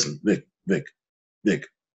 Listen, Vic. Are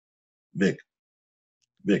you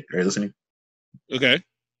listening? Okay.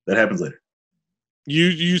 That happens later.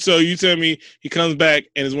 You tell me he comes back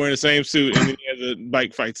and is wearing the same suit and then he has a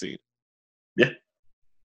bike fight scene. Yeah.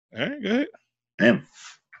 All right, go ahead. Damn.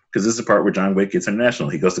 Because this is the part where John Wick gets international.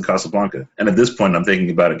 He goes to Casablanca. And at this point, I'm thinking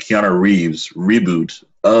about a Keanu Reeves reboot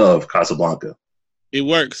of Casablanca. It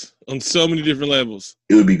works on so many different levels.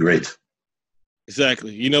 It would be great.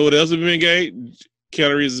 Exactly. You know what else would have been gay?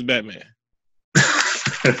 Keanu Reeves is Batman.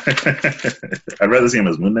 I'd rather see him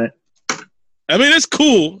as Moon Knight. I mean, that's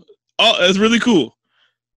cool. Oh, that's really cool.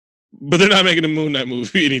 But they're not making a Moon Knight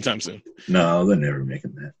movie anytime soon. No, they're never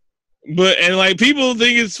making that. But and like people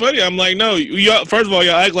think it's funny. I'm like, no. Y'all, first of all,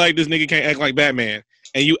 y'all act like this nigga can't act like Batman,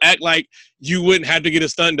 and you act like you wouldn't have to get a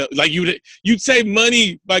stunt double. Like you'd save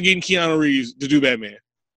money by getting Keanu Reeves to do Batman.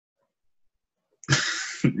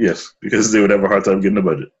 Yes, because they would have a hard time getting the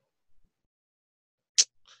budget.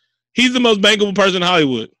 He's the most bankable person in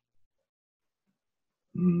Hollywood.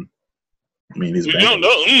 I mean, he's. You don't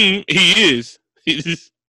know. He is.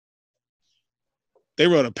 They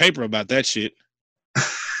wrote a paper about that shit.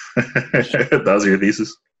 That was your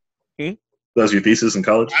thesis? That was your thesis in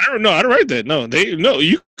college? I don't know. I don't write that. No,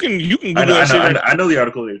 you can Google that shit. I know the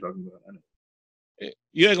article that you're talking about. I know.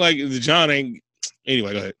 You act like the John ain't.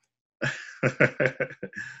 Anyway, go ahead.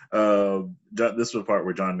 This is the part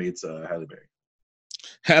where John meets Halle Berry.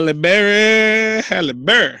 Halle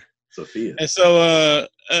Berry. Sophia. And so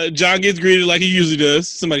John gets greeted like he usually does.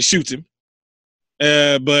 Somebody shoots him.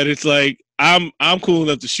 But it's like I'm cool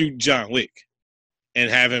enough to shoot John Wick and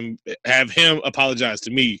have him apologize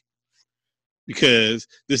to me because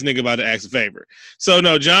this nigga about to ask a favor. So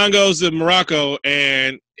no, John goes to Morocco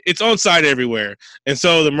and it's on site everywhere. And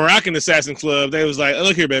so the Moroccan Assassin Club, they was like, oh,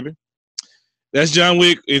 look here, baby. That's John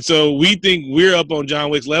Wick. And so we think we're up on John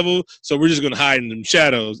Wick's level, so we're just going to hide in them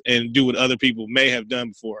shadows and do what other people may have done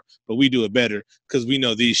before, but we do it better because we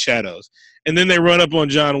know these shadows. And then they run up on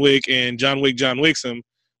John Wick, and John Wicks him.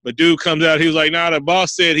 But dude comes out, he was like, nah, the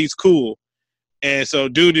boss said he's cool. And so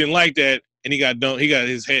dude didn't like that, and he got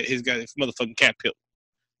his motherfucking cat pill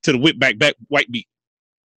to the whip back white beat.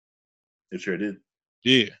 It sure did.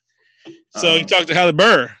 Yeah. So he talked to Halle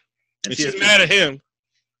Berry, and she's mad at him.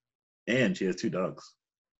 And she has 2 dogs.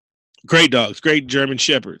 Great dogs, great German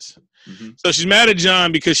shepherds. Mm-hmm. So she's mad at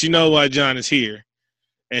John because she knows why John is here.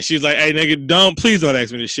 And she's like, hey, nigga, please don't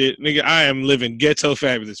ask me this shit. Nigga, I am living ghetto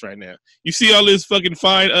fabulous right now. You see all this fucking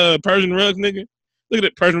fine Persian rugs, nigga? Look at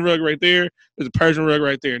that Persian rug right there. There's a Persian rug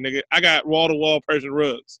right there, nigga. I got wall-to-wall Persian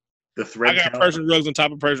rugs. I got Persian rugs on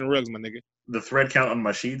top of Persian rugs, my nigga. The thread count on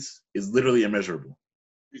my sheets is literally immeasurable.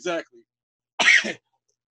 Exactly.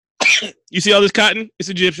 You see all this cotton? It's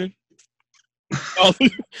Egyptian.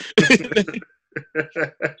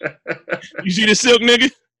 You see this silk, nigga?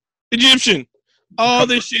 Egyptian. All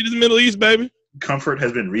this shit is Middle East, baby. Comfort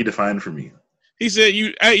has been redefined for me. He said,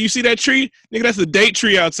 you see that tree? Nigga, that's a date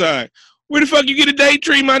tree outside. Where the fuck you get a date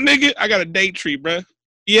tree, my nigga? I got a date tree, bruh.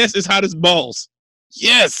 Yes, it's hot as balls.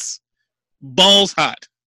 Yes. Balls hot.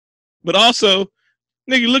 But also,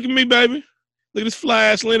 nigga, look at me, baby. Look at this fly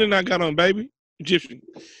ass linen I got on, baby. Egyptian.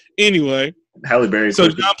 Anyway. Halle Berry. So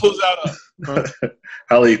John pulls out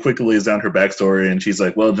Halle quickly lays down her backstory, and she's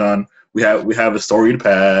like, well, John, we have a storied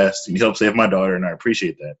past, and you helped save my daughter, and I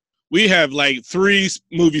appreciate that. We have like 3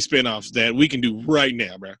 movie spinoffs that we can do right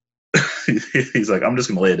now, bro. He's like, I'm just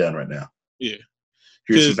going to lay it down right now. Yeah.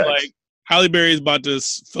 Because like Halle Berry is about to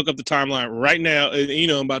fuck up the timeline right now, in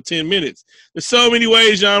about 10 minutes. There's so many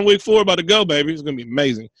ways John Wick 4 about to go, baby. It's going to be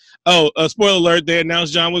amazing. Oh, spoiler alert, they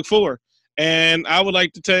announced John Wick 4. And I would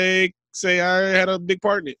like to say I had a big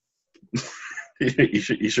part in it.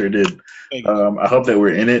 You sure did. I hope that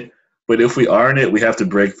we're in it. But if we are in it, we have to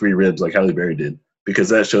break 3 ribs like Halle Berry did, because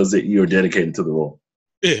that shows that you are dedicated to the role.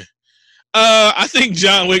 Yeah. I think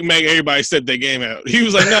John Wick made everybody step their game out. He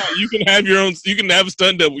was like, no, you can have your own, you can have a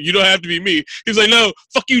stunt double. You don't have to be me. He was like, no,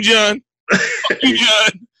 fuck you, John. Fuck you,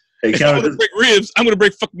 John. Hey, if I'm going to break ribs, I'm going to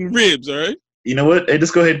break fucking ribs, all right? You know what? Hey,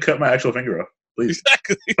 just go ahead and cut my actual finger off, please.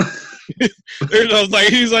 Exactly. I was like,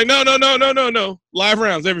 he's like, no. Live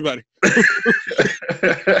rounds, everybody.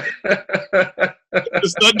 The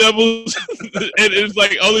stunt doubles, and it's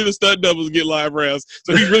like only the stunt doubles get live rounds.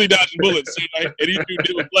 So he's really dodging bullets, and he's doing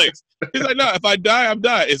different plays. He's like, no, if I die, I'm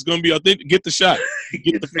dying. It's gonna be authentic. Get the shot.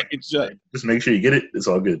 Get the fucking shot. Just make sure you get it. It's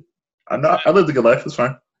all good. I lived a good life. It's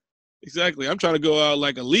fine. Exactly. I'm trying to go out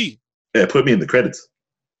like a Lee. Yeah, put me in the credits.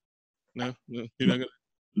 No, you're not gonna.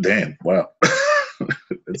 Damn! Wow.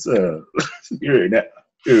 It's you're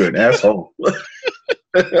an asshole.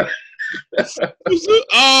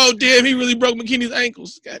 Oh damn! He really broke McKinney's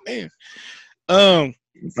ankles. God damn.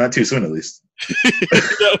 Not too soon, at least.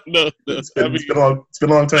 No. It's been a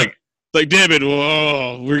long time. Like, damn it!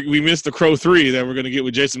 Whoa, we missed the Crow 3 that we're gonna get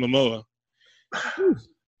with Jason Momoa. I'm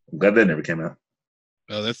glad that never came out.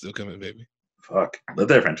 Oh, that's still coming, baby. Fuck, let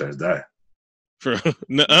that franchise die. Bro.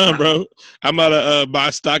 I'm about to buy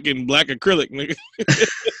stock in black acrylic, nigga.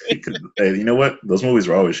 Hey, you know what? Those movies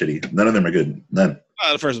were always shitty. None of them are good. None.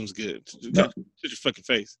 The first one's good. No. Shut your fucking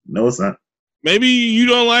face. No, it's not. Maybe you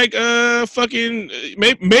don't like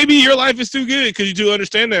maybe your life is too good because you do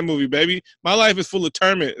understand that movie, baby. My life is full of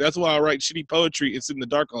torment. That's why I write shitty poetry and sit in the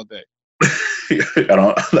dark all day.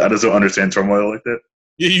 I just don't understand turmoil like that.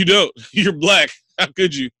 Yeah, you don't. You're black. How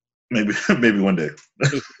could you? Maybe one day.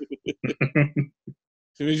 So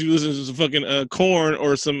maybe you listen to some fucking Corn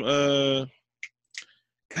or some God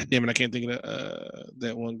damn it, I can't think of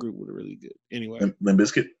that one group with a really good. Anyway. Limp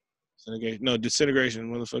Bizkit?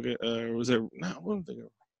 Disintegration, motherfucker. Was that what I'm thinking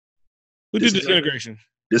of? Who did Disintegration?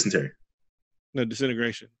 Dysentery. No,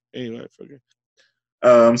 Disintegration. Anyway, fucker.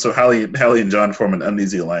 So Hallie and John form an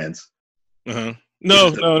uneasy alliance. Uh-huh.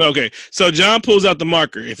 No, okay. So John pulls out the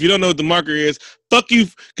marker. If you don't know what the marker is, fuck you,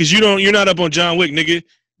 because you're not up on John Wick, nigga.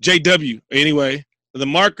 JW. Anyway, the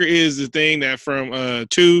marker is the thing that from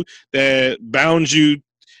 2 that bound you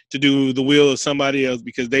to do the will of somebody else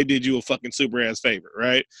because they did you a fucking super ass favor,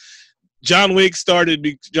 right? John Wick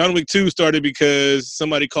 2 started because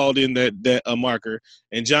somebody called in that marker,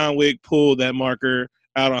 and John Wick pulled that marker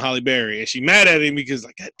out on Halle Berry, and she mad at him because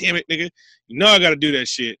like, God damn it, nigga, you know I gotta do that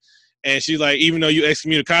shit. And she's like, even though you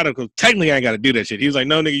excommunicado, because technically I ain't gotta do that shit. He was like,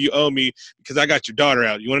 no, nigga, you owe me because I got your daughter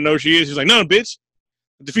out. You want to know where she is? She's like, no, bitch.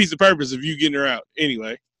 It defeats the purpose of you getting her out.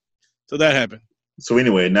 Anyway, so that happened. So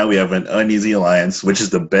anyway, now we have an uneasy alliance, which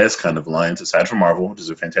is the best kind of alliance aside from Marvel, which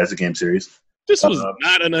is a fantastic game series. This was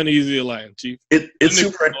not an uneasy alliance, Chief.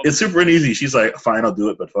 It's super uneasy. She's like, fine, I'll do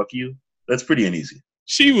it, but fuck you. That's pretty uneasy.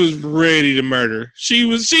 She was ready to murder.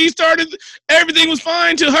 She started, everything was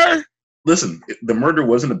fine to her. Listen, the murder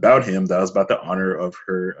wasn't about him. That was about the honor of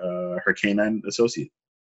her canine associate.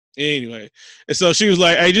 Anyway, and so she was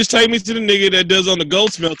like, hey, just take me to the nigga that does on the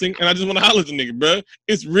gold smelting, and I just want to holler at the nigga, bro.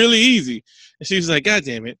 It's really easy. And she was like, God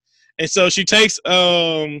damn it. And so she takes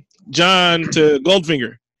John to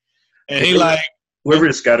Goldfinger. And he like... Whoever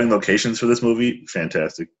is scouting locations for this movie,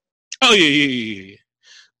 fantastic. Oh, yeah.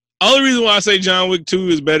 Only reason why I say John Wick 2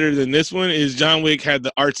 is better than this one is John Wick had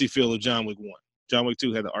the artsy feel of John Wick 1. John Wick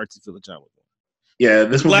 2 had the artsy feel of John Wick 1. Yeah,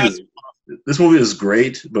 this movie is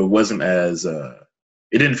great, but wasn't as...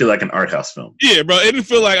 it didn't feel like an art house film. Yeah, bro. It didn't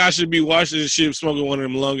feel like I should be watching this shit smoking one of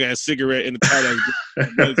them long-ass cigarette in the tight ass.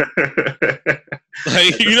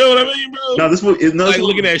 Like, you know what I mean, bro? No, this movie...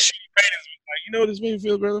 looking at shitty paintings. Like, you know what this movie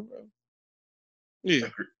feels, brother, bro? Yeah.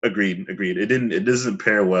 Agreed. It doesn't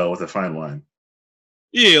pair well with a fine wine.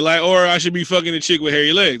 Yeah, like, or I should be fucking a chick with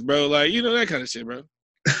hairy legs, bro. Like, you know, that kind of shit, bro.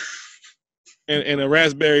 and a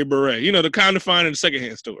raspberry beret. You know, the kind of find in the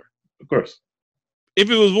secondhand store. Of course. If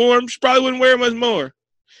it was warm, she probably wouldn't wear it much more.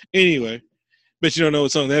 Anyway, bet you don't know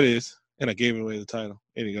what song that is. And I gave away the title.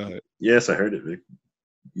 Anyway, go ahead. Yes, I heard it, Vic.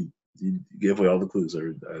 You gave away all the clues.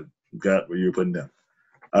 I got what you were putting down.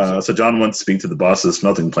 So John wants to speak to the boss of the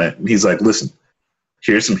smelting plant. And he's like, listen,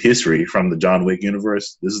 here's some history from the John Wick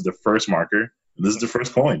universe. This is the first marker. And this is the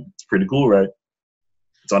first coin. It's pretty cool, right?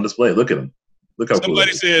 It's on display. Look at him. Look how cool.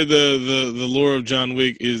 Somebody said the lore of John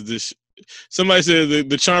Wick is this. Somebody said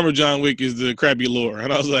the charm of John Wick is the crappy lore.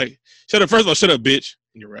 And I was like, shut up. First of all, shut up, bitch.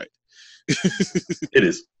 And you're right. It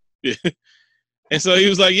is. Yeah. And so he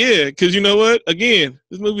was like, yeah, because you know what? Again,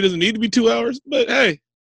 this movie doesn't need to be 2 hours, but hey,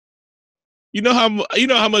 you know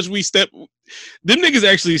how much we step. Them niggas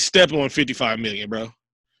actually step on 55 million, bro.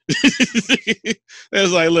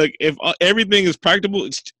 That's like, look, if everything is practical,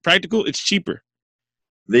 it's cheaper.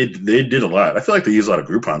 They did a lot. I feel like they used a lot of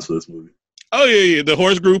Groupons for this movie. Oh yeah, the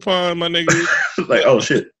horse Groupon, my nigga. Like, oh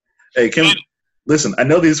shit. Hey, listen, I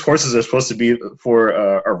know these horses are supposed to be for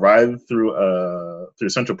a ride through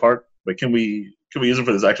Central Park, but can we use them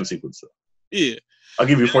for this action sequence? Yeah, I'll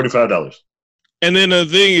give you $45. And then the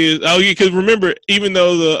thing is, because remember, even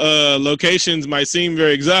though the locations might seem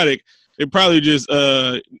very exotic, they're probably just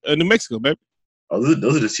New Mexico, baby. Oh,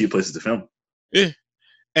 those are just cheap places to film. Yeah,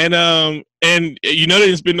 and you know they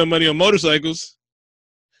didn't spend no money on motorcycles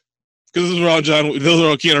because those are all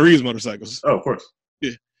Keanu Reeves motorcycles. Oh, of course.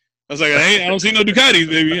 Yeah, I was like, I don't see no Ducatis,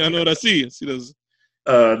 baby. I know what I see. I see those.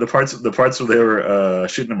 The parts where they were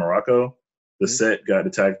shooting in Morocco, the set got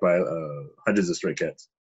attacked by hundreds of stray cats.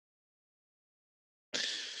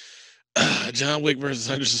 John Wick versus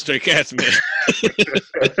hundreds of stray cats, man.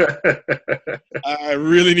 I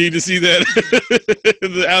really need to see that.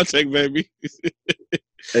 The outtake, baby.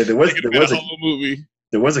 Hey, there was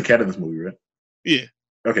a cat in this movie, right? Yeah.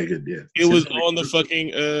 Okay, good. Yeah. It was on the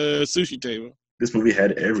fucking sushi table. This movie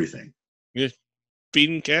had everything. Yeah.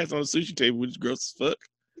 Feeding cats on a sushi table, which is gross as fuck.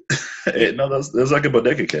 Hey, no, that was like a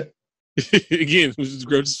bodega cat. Again, which is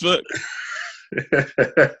gross as fuck.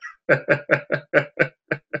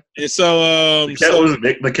 And so,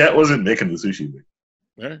 the cat wasn't making the sushi.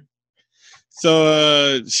 Right.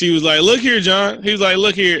 So she was like, "Look here, John." He was like,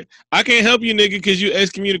 "Look here, I can't help you, nigga, because you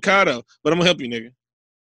excommunicado, but I'm gonna help you, nigga."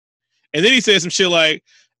 And then he said some shit like,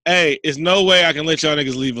 "Hey, it's no way I can let y'all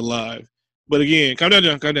niggas leave alive." But again, calm down,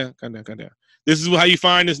 John. Calm down. This is how you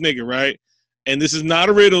find this nigga, right? And this is not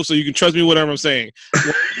a riddle, so you can trust me whatever I'm saying.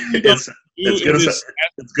 It's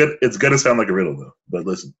gonna sound like a riddle though. But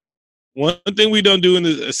listen, one thing we don't do in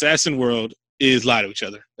the assassin world is lie to each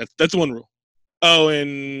other. That's one rule. Oh,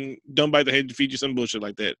 and don't bite the head to feed you some bullshit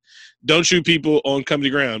like that. Don't shoot people on company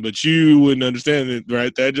ground, but you wouldn't understand it,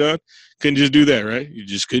 right? That John couldn't just do that, right? You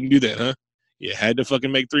just couldn't do that, huh? You had to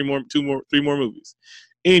fucking make three more movies.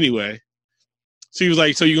 Anyway, so he was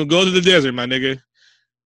like, "So you gonna go to the desert, my nigga?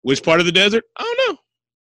 Which part of the desert? I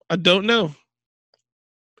don't know.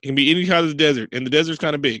 It can be any part of the desert, and the desert's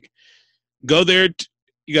kind of big. Go there.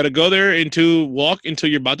 You got to go there and walk until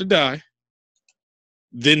you're about to die.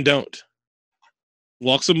 Then don't."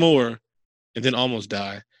 Walk some more, and then almost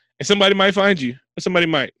die. And somebody might find you. Or somebody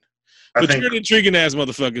might. But you're an intriguing ass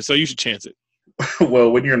motherfucker, so you should chance it. Well,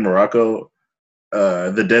 when you're in Morocco,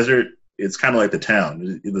 the desert, it's kind of like the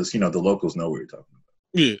town. It's, the locals know what you're talking about.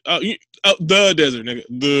 Yeah. The desert, nigga.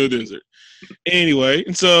 The desert. Anyway,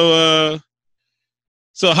 and so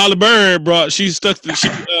Halle Berry she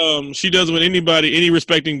does what any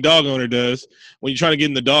respecting dog owner does. When you're trying to get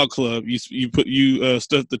in the dog club, you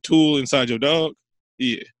stuff the tool inside your dog.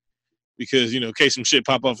 Yeah, because in case some shit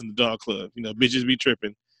pop off in the dog club, bitches be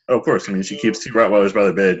tripping. Oh, of course. I mean, she keeps 2 Rottweilers by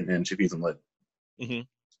the bed and she feeds them lead. Mm-hmm.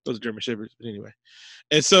 Those are German Shepherds, but anyway.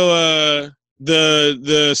 And so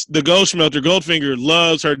the gold smelter Goldfinger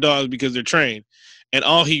loves her dogs because they're trained, and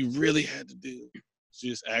all he really had to do was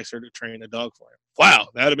just ask her to train a dog for him. Wow,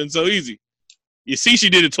 that'd have been so easy. You see, she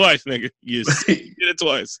did it twice, nigga. You see, she did it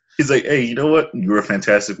twice. He's like, "Hey, you know what? You were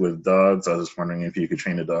fantastic with dogs. I was just wondering if you could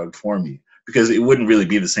train a dog for me." Because it wouldn't really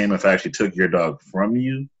be the same if I actually took your dog from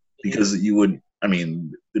you. Because you would, I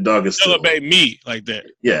mean, the dog is still obey me like that.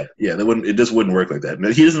 Yeah. It just wouldn't work like that.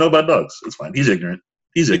 He doesn't know about dogs. It's fine. He's ignorant.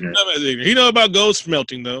 He know about gold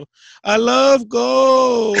smelting though. I love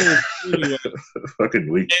gold. Anyway.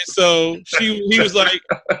 Fucking weak. And so he was like,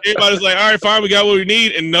 everybody's like, "All right, fine, we got what we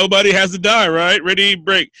need, and nobody has to die, right? Ready,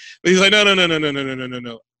 break." But he's like,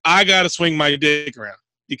 No. I gotta swing my dick around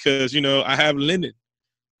because I have linen.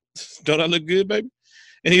 Don't I look good, baby?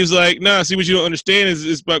 And he was like, "Nah, see what you don't understand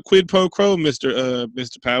is about quid pro quo,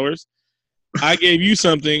 Mr. Powers. I gave you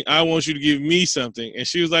something. I want you to give me something." And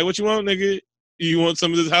she was like, "What you want, nigga? You want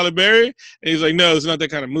some of this Halle Berry?" And he's like, "No, it's not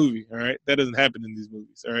that kind of movie. All right, that doesn't happen in these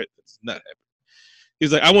movies. All right, that's not happening."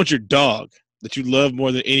 He's like, "I want your dog that you love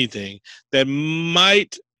more than anything. That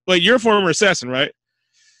might. Wait, you're a former assassin, right?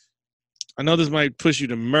 I know this might push you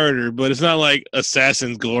to murder, but it's not like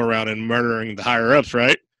assassins go around and murdering the higher ups,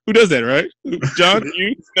 right? Who does that, right? John,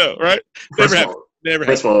 you? No, right? Never happened.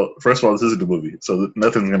 First of all, this isn't a movie, so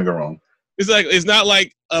nothing's gonna go wrong. It's not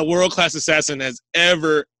like a world class assassin has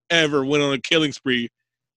ever went on a killing spree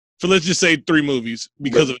for, let's just say, 3 movies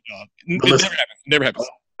because of a dog. It never happens.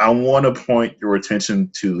 I want to point your attention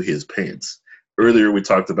to his pants. Earlier, we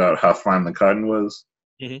talked about how fine the cotton was.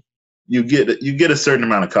 Mm-hmm. You get a certain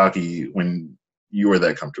amount of cocky when you are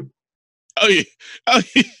that comfortable. Oh yeah.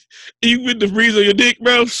 You with the breeze on your dick,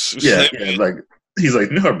 bro? Yeah. Like he's like,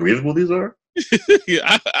 "You know how breathable these are?"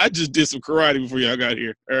 Yeah, I just did some karate before y'all got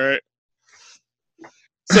here. All right.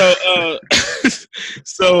 So,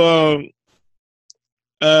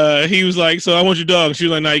 he was like, "So I want your dog." She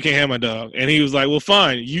was like, "No, you can't have my dog." And he was like, "Well,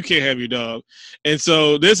 fine, you can't have your dog." And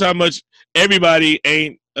so this how much everybody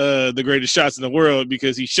ain't the greatest shots in the world,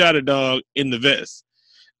 because he shot a dog in the vest.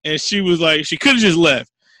 And she was like, she could have just left.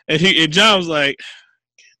 And John was like,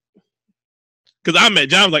 because I'm mad.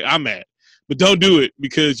 John was like, "I'm mad, but don't do it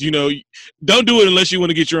because don't do it unless you want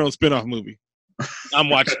to get your own spinoff movie." I'm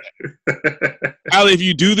watching that. Allie, if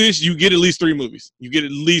you do this, you get at least 3 movies. You get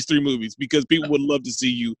at least 3 movies because people would love to see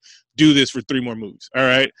you do this for 3 more movies. All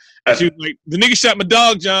right. And she was like, "The nigga shot my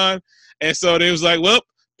dog, John." And so they was like, "Well,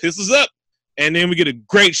 pistols up." And then we get a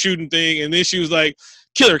great shooting thing. And then she was like,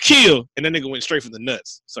 "Kill her, kill." And that nigga went straight for the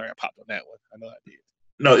nuts. Sorry, I popped on that one. I know I did.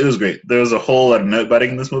 No, it was great. There was a whole lot of nut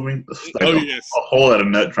biting in this movie. Yes. A whole lot of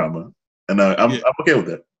nut trauma. And I'm okay with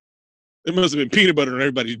that. There must have been peanut butter on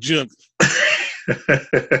everybody's junk.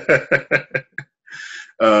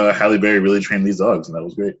 Halle Berry really trained these dogs, and that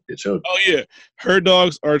was great. It showed. Oh yeah, her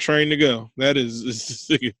dogs are trained to go. That is,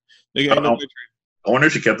 I wonder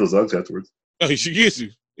if she kept those dogs afterwards. Oh, she gets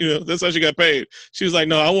you. That's how she got paid. She was like,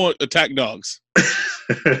 "No, I want attack dogs."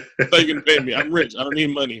 So you can pay me. I'm rich. I don't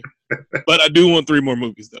need money. But I do want 3 more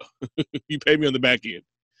movies, though. You pay me on the back end.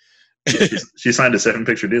 She signed a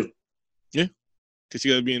 7-picture deal. Yeah. Because she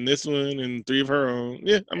got to be in this one and 3 of her own.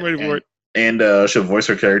 Yeah, I'm ready for it. And she'll voice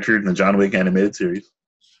her character in the John Wick animated series.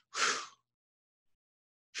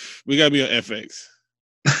 We got to be on FX.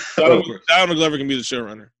 Donald Glover can be the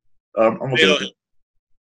showrunner. I'm okay with it.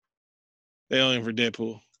 They own him for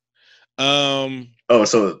Deadpool.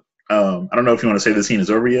 So I don't know if you want to say the scene is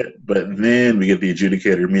over yet, but then we get the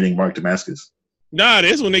adjudicator meeting Mark Damascus. Nah,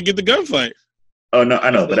 that's when they get the gunfight. Oh, no,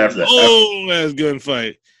 I know, but after that. That's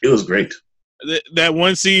gunfight. It was great. That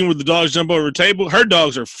one scene where the dogs jump over the table, her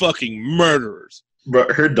dogs are fucking murderers.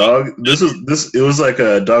 But her dog, it was like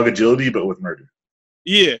a dog agility, but with murder.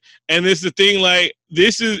 Yeah, and it's the thing, like,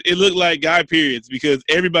 it looked like Guy Periods because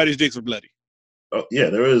everybody's dicks were bloody. Oh, yeah,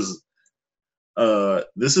 there was,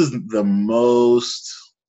 this is the most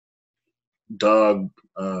dog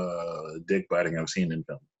dick biting I've seen in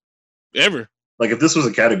film. Ever. Like, if this was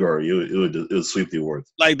a category, it would sweep the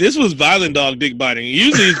awards. Like, this was violent dog dick biting.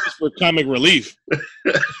 Usually it's just for comic relief.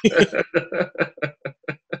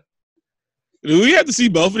 Do we have to see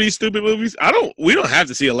both of these stupid movies? We don't have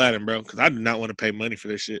to see Aladdin, bro, because I do not want to pay money for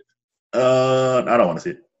this shit. I don't want to see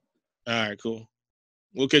it. All right, cool.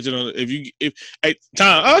 We'll catch it on hey,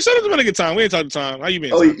 Tom. Oh, shout out to my nigga Tom. We ain't talked to Tom. How you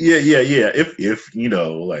been? Oh, yeah. If you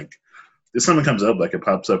know, like, if something comes up, like it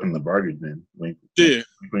pops up in the bargain bin. Wink. Yeah.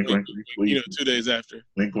 Wink, wink, wink. You know, 2 days after.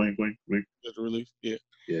 Wink, wink, wink, wink. After release. Yeah.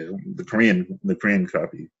 Yeah. The Korean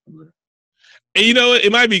copy. And you know what?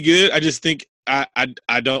 It might be good. I just think I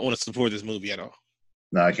don't want to support this movie at all.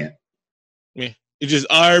 No, I can't. Yeah. It's just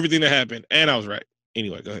everything that happened. And I was right.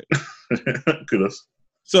 Anyway, go ahead. Kudos.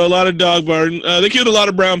 So a lot of dog burden. They killed a lot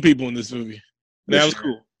of brown people in this movie. That was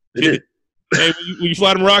cool. They did. Hey, when you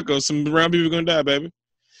fly to Morocco, some brown people are going to die, baby.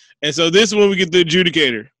 And so this is when we get the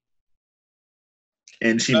adjudicator.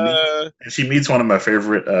 And she meets one of my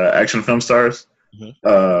favorite action film stars.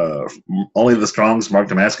 Only the Strong's Mark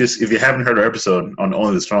Damascus. If you haven't heard our episode on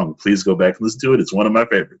Only the Strong, please go back and listen to it. It's one of my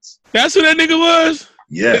favorites. That's who that nigga was?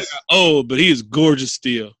 Yes. Oh, but he is gorgeous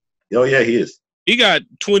still. Oh, yeah, he is. He got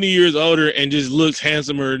 20 years older and just looks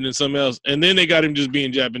handsomer than something else. And then they got him just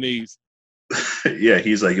being Japanese. Yeah,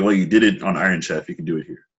 he's like, well, you did it on Iron Chef. You can do it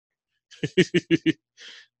here.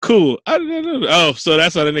 Cool. I don't know. Oh, so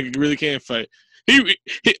that's how the nigga really can't fight. He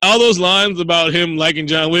all those lines about him liking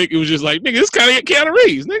John Wick, it was just like, nigga, this kind of Keanu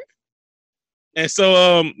Reeves, nigga. And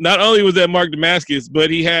so not only was that Mark Damascus, but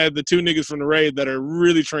he had the 2 niggas from the raid that are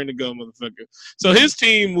really trained to go, motherfucker. So his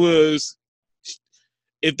team was,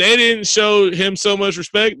 if they didn't show him so much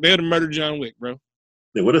respect, they'd have murdered John Wick, bro.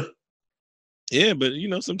 They would have. Yeah, but you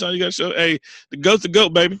know, sometimes you gotta show, hey, the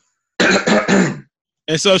goat, baby.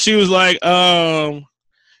 And so she was like,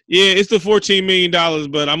 yeah, it's the $14 million,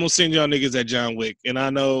 but I'm gonna send y'all niggas at John Wick. And I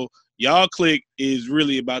know y'all clique is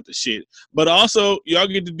really about the shit. But also, y'all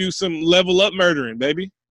get to do some level up murdering,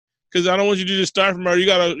 baby. Because I don't want you to just start from murder. You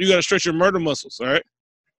gotta stretch your murder muscles, all right?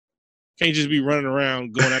 Can't just be running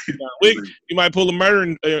around going after John Wick. You might pull a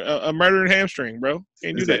murdering hamstring, bro.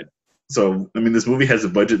 Can't do that. So, I mean, this movie has a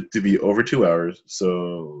budget to be over 2 hours.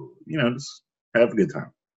 So, you know, just have a good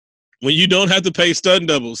time. When you don't have to pay stunt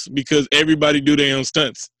doubles because everybody do their own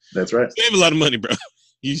stunts. That's right. Save a lot of money, bro.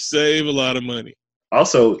 You save a lot of money.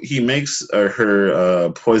 Also, he makes her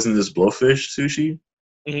poisonous blowfish sushi,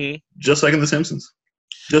 just like in The Simpsons,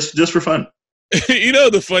 just for fun. You know,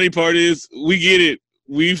 the funny part is, we get it.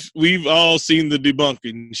 We've all seen the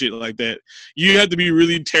debunking and shit like that. You have to be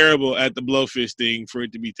really terrible at the blowfish thing for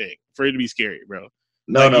it to be scary, bro.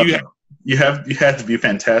 No, like, no. You have to be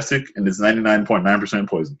fantastic, and it's 99.9%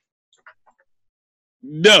 poison.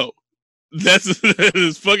 No, that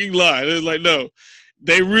is fucking lie. It's like, no,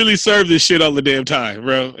 they really serve this shit all the damn time,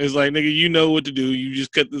 bro. It's like, nigga, you know what to do. You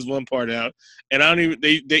just cut this one part out, and I don't even.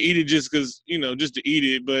 They eat it just because, you know, just to eat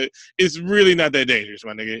it, but it's really not that dangerous,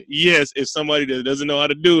 my nigga. Yes, if somebody that doesn't know how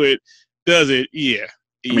to do it does it, yeah.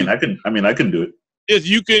 I can do it. Yes,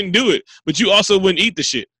 you can do it, but you also wouldn't eat the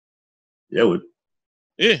shit. Yeah, I would.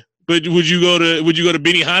 Yeah. But would you go to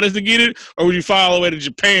Benihana's to get it, or would you fly all the way to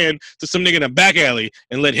Japan to some nigga in a back alley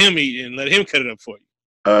and let him eat it and let him cut it up for you?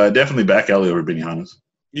 Definitely back alley over Benihana's.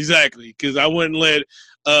 Exactly, because I wouldn't let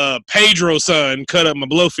Pedro's son cut up my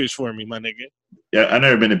blowfish for me, my nigga. Yeah, I've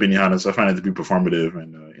never been to Benihana's, so I find it to be performative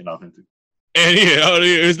and inauthentic. And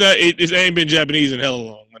it ain't been Japanese in hella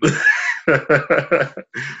long.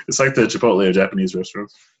 It's like the Chipotle of Japanese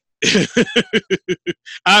restaurants.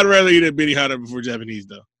 I'd rather eat at Benihana before Japanese,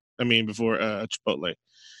 though. I mean, before Chipotle.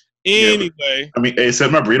 Anyway. Yeah, I mean, hey,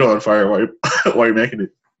 set my burrito on fire while you're making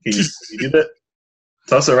it. Can you do that?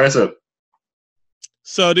 Toss the rice up.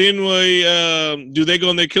 So then do they go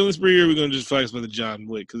on their killing spree, or are we gonna just focus on the John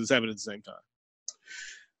Wick because it's happening at the same time?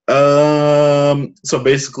 So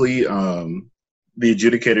basically, the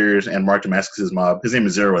adjudicators and Mark Damascus's mob. His name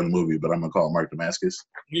is Zero in the movie, but I'm gonna call him Mark Damascus.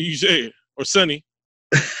 You say it, or Sonny.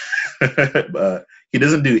 He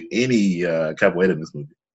doesn't do any capoeira in this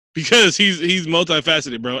movie because he's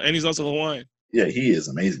multifaceted, bro, and he's also Hawaiian. Yeah, he is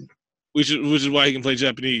amazing. Which is why he can play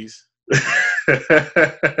Japanese.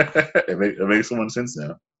 It makes so much sense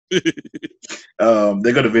now.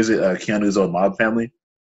 They go to visit Keanu's old mob family,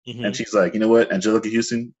 and she's like, you know what, Angelica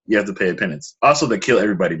Houston, you have to pay a penance. Also, they kill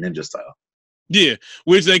everybody ninja style. Yeah,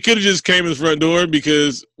 which they could have just came in the front door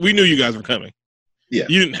because we knew you guys were coming. Yeah,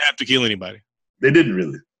 you didn't have to kill anybody. They didn't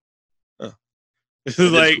really. It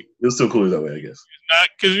was like it was still cool that way, I guess. Not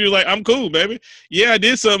because you're like, I'm cool, baby. Yeah, I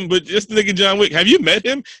did something, but just the nigga John Wick. Have you met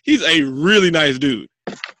him? He's a really nice dude.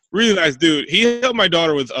 Really nice dude. He helped my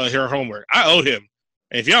daughter with her homework. I owed him.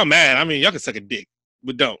 And if y'all mad, I mean, y'all can suck a dick,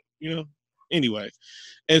 but don't. You know. Anyway,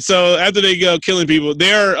 and so after they go killing people,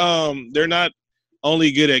 they're not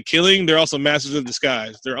only good at killing, they're also masters of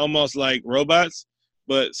disguise. They're almost like robots,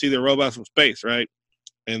 but see, they're robots from space, right?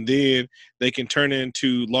 And then they can turn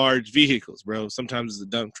into large vehicles, bro. Sometimes it's a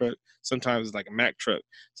dump truck. Sometimes it's like a Mack truck.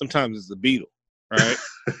 Sometimes it's a Beetle, right?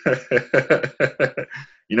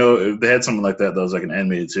 You know, if they had something like that was like an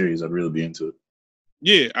animated series, I'd really be into it.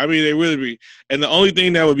 Yeah, I mean, they really be. And the only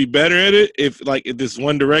thing that would be better at it if this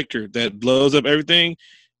one director that blows up everything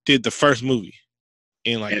did the first movie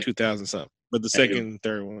in 2000 something. But the second and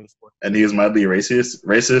third one. And he was mildly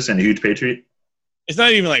racist and a huge patriot. It's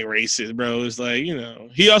not even like racist, bro. It's like, you know,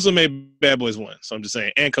 he also made Bad Boys 1, so I'm just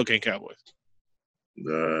saying, and Cocaine Cowboys.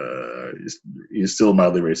 He's still a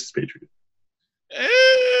mildly racist patriot.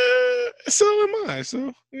 So am I.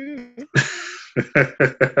 So, yeah.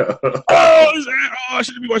 I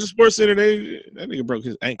shouldn't be watching Sports Center. That nigga broke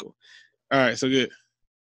his ankle. All right, so good.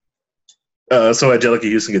 So Angelica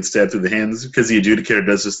Houston gets stabbed through the hands because the adjudicator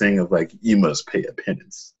does this thing of like, you must pay a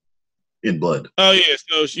penance in blood. Oh yeah,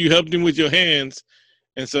 so you helped him with your hands,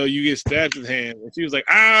 and so you get stabbed in the hand, and she was like,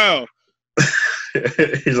 "Ow!"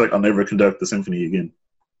 He's like, "I'll never conduct the symphony again."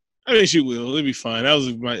 I mean, she will. It'll be fine. That was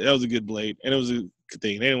a good blade, and it was a good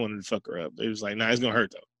thing. They didn't want to fuck her up. They was like, "Nah, it's gonna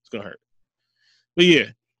hurt though. It's gonna hurt." But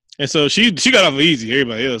yeah, and so she got off easy.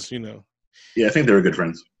 Everybody else, you know. Yeah, I think they were good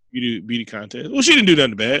friends. Beauty contest. Well, she didn't do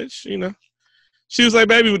nothing bad. You know, she was like,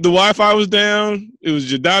 "Baby, the Wi-Fi was down. It was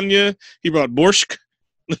Jadanya. He brought borscht."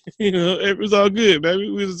 You know, it was all good, baby.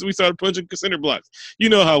 We started punching cinder blocks. You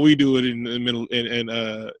know how we do it in the middle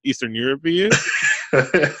in Eastern Europe.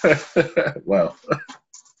 Wow.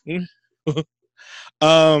 I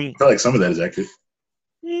feel like some of that is accurate.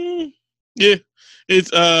 Yeah,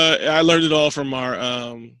 it's I learned it all from our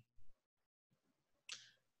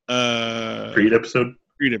Creed episode.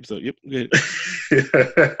 Yep, good.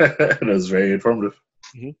 That was very informative.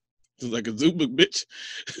 Mm-hmm. It was like a zoo book, bitch.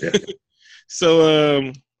 Yeah.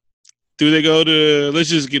 So, do they go to? Let's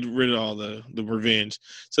just get rid of all the revenge.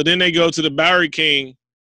 So then they go to the Bowery King,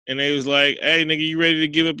 and they was like, "Hey, nigga, you ready to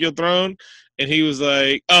give up your throne?" And he was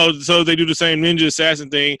like, "Oh, so they do the same ninja assassin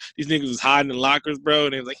thing. These niggas was hiding in lockers, bro."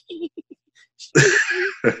 And they was like,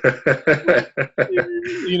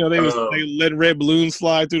 you know, they letting red balloons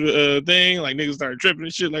fly through the thing. Like niggas started tripping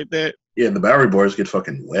and shit like that. Yeah, the Bowery boys get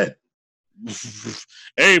fucking wet.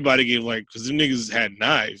 Everybody get like, because them niggas had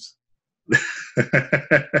knives.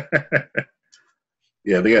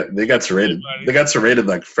 Yeah, they got serrated. They got serrated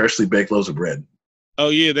like freshly baked loaves of bread. Oh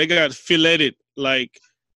yeah, they got filleted like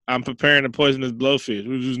I'm preparing a poisonous blowfish,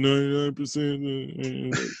 which is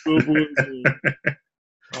 99%.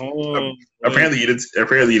 Apparently you didn't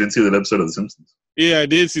see that episode of The Simpsons. Yeah, I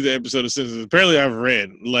did see the episode of Simpsons. Apparently I've read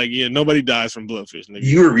nobody dies from blowfish. Nigga.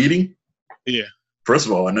 You were reading? Yeah. First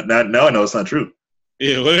of all, now I know it's not true.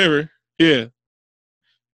 Yeah, whatever. Yeah.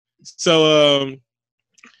 So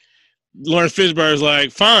Lawrence Fishburne's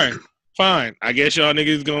like, fine. I guess y'all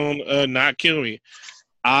niggas gonna not kill me.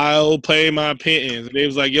 I'll pay my penance. And they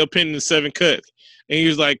was like, your penance is 7 cuts. And he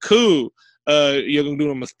was like, cool. You're gonna do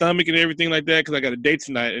it on my stomach and everything like that because I got a date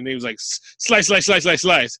tonight. And he was like, slice.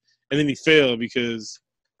 And then he fell because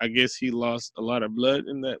I guess he lost a lot of blood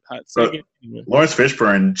in that hot second. Lawrence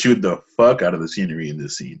Fishburne chewed the fuck out of the scenery in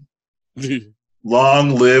this scene.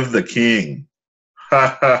 Long live the king.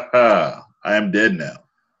 Ha ha ha. I am dead now.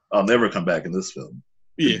 I'll never come back in this film.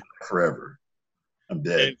 Yeah. Forever. I'm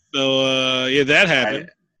dead. And so, that happened.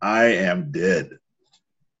 I am dead.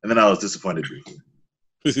 And then I was disappointed briefly.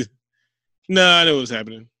 No, I knew what was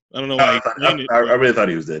happening. I don't know why I really thought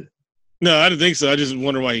he was dead. No, I didn't think so. I just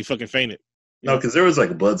wonder why he fucking fainted. No, because there was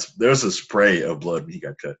like blood. There was a spray of blood when he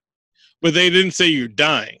got cut. But they didn't say you're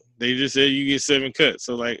dying. They just said you get 7 cuts.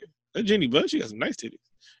 So like that Jenny Buck, she got some nice titties.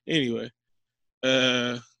 Anyway,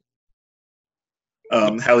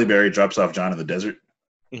 Halle Berry drops off John in the desert,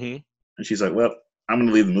 and she's like, "Well, I'm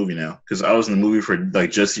gonna leave the movie now because I was in the movie for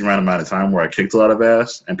like just the right amount of time where I kicked a lot of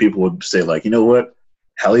ass, and people would say like, you know what,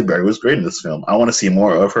 Halle Berry was great in this film. I want to see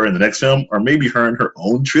more of her in the next film, or maybe her in her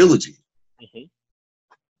own trilogy."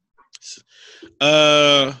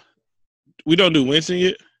 We don't do Winston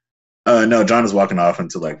yet. No, John is walking off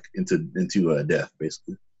into death,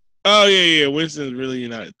 basically. Oh yeah. Winston's really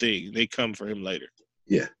not a thing. They come for him later.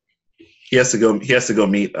 Yeah, he has to go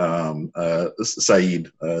meet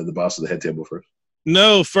Saeed, the boss of the head table first.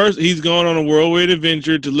 No, first he's going on a whirlwind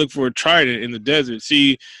adventure to look for a trident in the desert.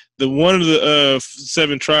 See, one of the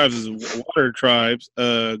 7 tribes is water tribes.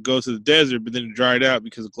 Goes to the desert, but then it dried out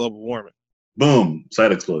because of global warming. Boom!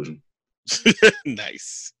 Side explosion.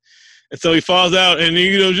 Nice. And so he falls out, and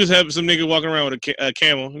just have some nigga walking around with a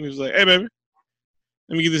camel. And he was like, "Hey, baby,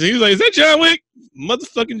 let me get this." He was like, "Is that John Wick?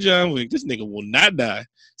 Motherfucking John Wick. This nigga will not die."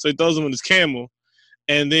 So he throws him on his camel,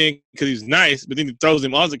 and then because he's nice, but then he throws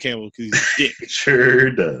him off the camel because he's a dick.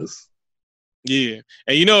 Sure does. Yeah,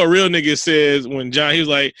 and a real nigga says when John, he was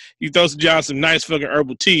like, he throws John some nice fucking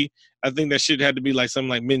herbal tea. I think that shit had to be like something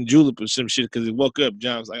like mint julep or some shit because he woke up.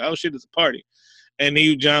 John was like, "Oh shit, it's a party." And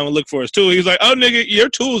John would look for his tool. He was like, "Oh, nigga, your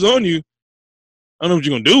tool's on you. I don't know what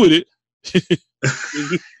you're going to do with it."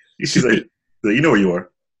 She's like, "You know where you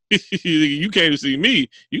are." You came to see me.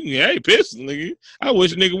 You can, hey, pistol, nigga. I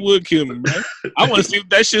wish a nigga would kill me, bro. I want to see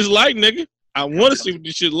what that shit's like, nigga. I want to see what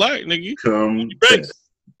this shit like, nigga. Come breaks,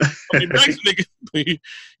 nigga.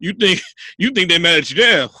 You think they mad at you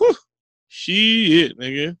down. Whew. Shit,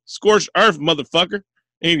 nigga. Scorched earth, motherfucker.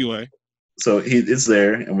 Anyway. So it's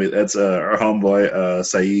there, and that's our homeboy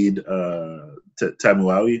Saeed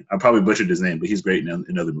Tamuawi. I probably butchered his name, but he's great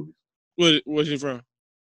in other movies. Where's he from?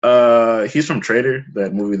 He's from Traitor,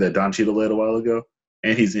 that movie that Don Cheadle led a while ago,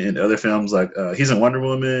 and he's in other films like he's in Wonder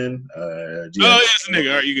Woman. Yes, nigga.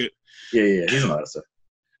 All right, you good? Yeah, he's in a lot of stuff.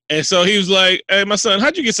 And so he was like, "Hey, my son,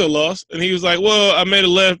 how'd you get so lost?" And he was like, "Well, I made a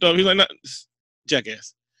left over." He's like, "No,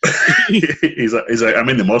 jackass." he's like, "I'm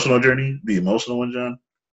in the emotional journey, the emotional one, John."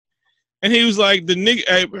 And he was like, the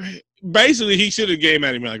nigga, basically, he should have game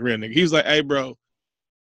at him like real nigga. He was like, "Hey, bro."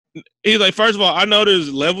 He's like, "First of all, I know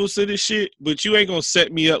there's levels to this shit, but you ain't gonna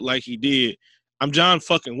set me up like he did. I'm John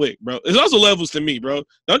fucking Wick, bro. There's also levels to me, bro.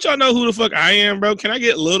 Don't y'all know who the fuck I am, bro? Can I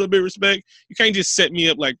get a little bit of respect? You can't just set me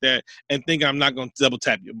up like that and think I'm not gonna double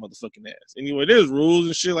tap your motherfucking ass. Anyway, there's rules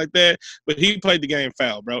and shit like that, but he played the game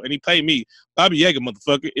foul, bro, and he played me. Bobby Yeager,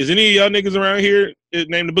 motherfucker. Is any of y'all niggas around here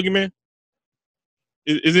named the Boogeyman?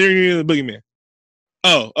 Is there any of the Boogeyman?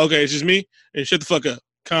 Oh, okay, it's just me? And shut the fuck up.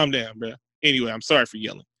 Calm down, bro. Anyway, I'm sorry for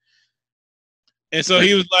yelling. And so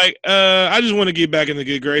he was like, I just want to get back in the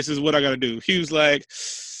good graces. What I got to do? He was like,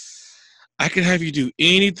 I could have you do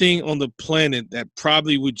anything on the planet that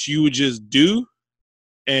probably you would just do,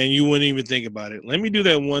 and you wouldn't even think about it. Let me do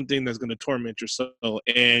that one thing that's going to torment your soul,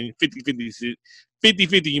 and 50-50,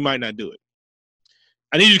 you might not do it.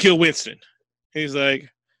 I need you to kill Winston. He's like,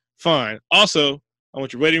 fine. Also, I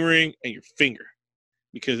want your wedding ring and your finger,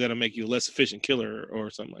 because that'll make you a less efficient killer or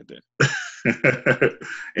something like that.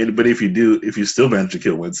 But if you still manage to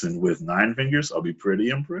kill Winston with 9 fingers, I'll be pretty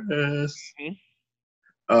impressed.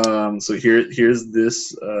 Mm-hmm. So here's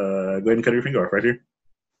this. Go ahead and cut your finger off right here.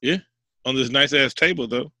 Yeah, on this nice ass table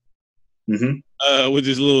though. Mm-hmm. With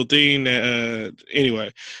this little thing.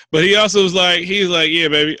 Anyway, but he's like, yeah,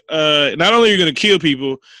 baby. Not only are you gonna kill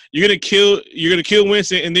people, you're gonna kill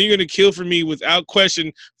Winston, and then you're gonna kill for me without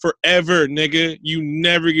question forever, nigga. You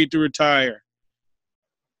never get to retire.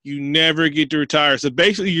 So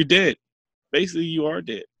basically, you're dead. Basically, you are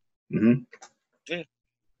dead. Mm-hmm. Yeah.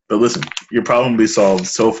 But listen, your problem will be solved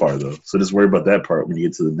so far, though. So just worry about that part when you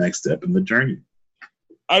get to the next step in the journey.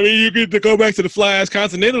 I mean, you get to go back to the fly-ass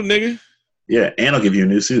Continental, nigga. Yeah, and I'll give you a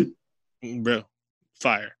new suit. Bro,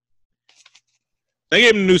 fire. They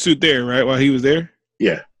gave him a new suit there, right, while he was there?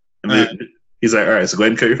 Yeah. He's like, all right, so go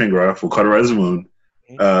ahead and cut your finger off. We'll cauterize the wound.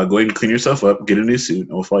 Go ahead and clean yourself up, get a new suit, and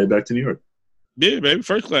we'll fly you back to New York. Yeah, baby,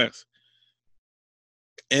 first class.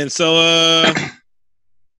 And so,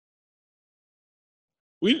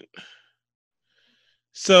 he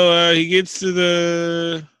gets to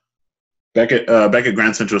the back at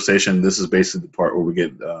Grand Central Station. This is basically the part where we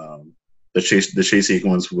get the chase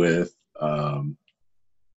sequence with Mark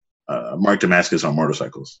Damascus on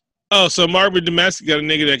motorcycles. Oh, so Mark Damascus got a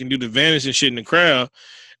nigga that can do the vanish and shit in the crowd.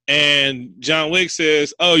 And John Wick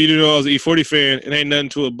says, "Oh, you didn't know I was an E40 fan? It ain't nothing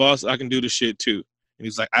to a boss. I can do the shit too." And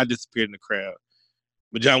he's like, "I disappeared in the crowd."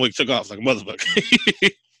 But John Wick took off like a motherfucker.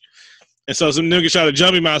 And so some nigga tried to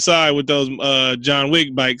jump him outside with those John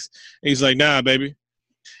Wick bikes. And he's like, nah, baby.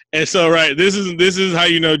 And so, right, this is how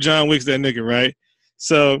you know John Wick's that nigga, right?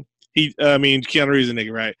 So Keanu Reeves is a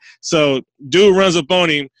nigga, right? So dude runs up on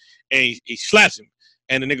him and he slaps him,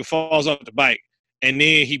 and the nigga falls off the bike. And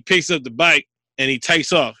then he picks up the bike and he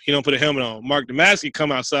takes off. He don't put a helmet on. Mark Damaski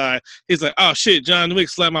come outside. He's like, oh shit, John Wick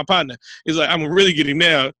slapped my partner. He's like, I'm really getting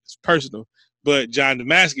now. It's personal. But John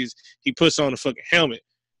Damaski, he puts on a fucking helmet.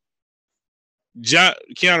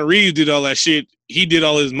 Keanu Reeves did all that shit. He did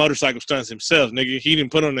all his motorcycle stunts himself, nigga. He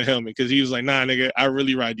didn't put on the helmet because he was like, nah, nigga, I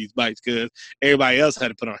really ride these bikes because everybody else had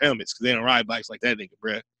to put on helmets because they don't ride bikes like that nigga,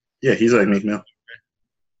 bruh. Yeah, he's like Meek Mill.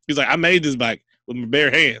 He's like, I made this bike with my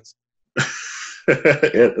bare hands.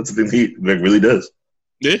 Yeah, that's the thing he really does.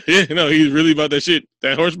 Yeah, no, he's really about that shit.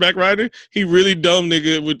 That horseback rider, he really dumb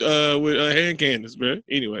nigga with hand cannons, bro.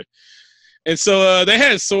 Anyway, and so they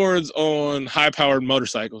had swords on high-powered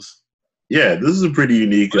motorcycles. Yeah, this is a pretty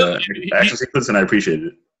unique action sequence, and I appreciated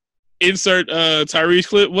it. Insert Tyrese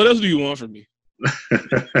clip. What else do you want from me?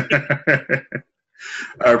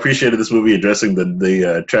 I appreciated this movie addressing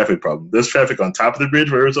the traffic problem. There's traffic on top of the bridge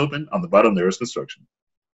where it was open. On the bottom, there was construction.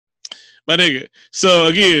 My nigga. So,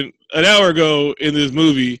 again, an hour ago in this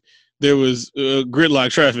movie, there was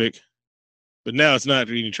gridlock traffic, but now it's not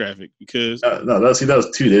any traffic because... that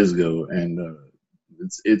was 2 days ago, and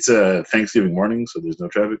it's Thanksgiving morning, so there's no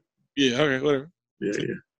traffic. Yeah, okay, whatever. Yeah.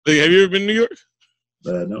 Like, have you ever been to New York?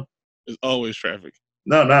 No. There's always traffic.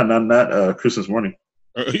 No, not Christmas morning.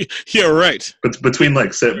 Yeah, right. But between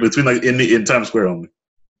in Times Square only.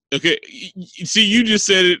 Okay, see, you just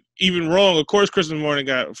said it even wrong. Of course, Christmas morning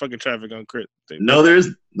got fucking traffic on Crit. No, there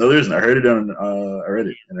isn't. I heard it on. I read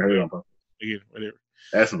it and I heard it on podcast. Again, whatever.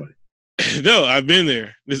 Ask somebody. No, I've been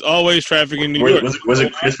there. There's always traffic in New York. Was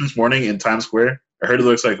it Christmas morning in Times Square? I heard it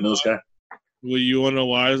looks like no sky. Well, you want to know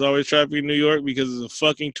why there's always traffic in New York? Because it's a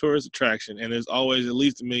fucking tourist attraction, and there's always at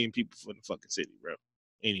least 1 million people in the fucking city, bro.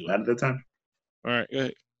 Anyway. Not at that time. All right, go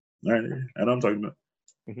ahead. All right, I know what I'm talking about.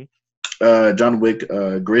 Mm-hmm. John Wick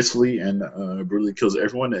gracefully and brutally kills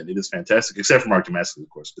everyone, and it is fantastic, except for Mark Damaski, of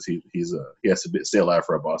course, because he has to stay alive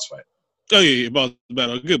for a boss fight. Oh yeah, boss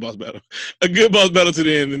battle, a good boss battle to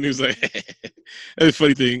the end. And he was like, that's a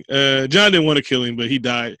funny thing. John didn't want to kill him, but he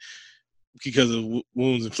died because of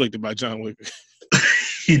wounds inflicted by John Wick.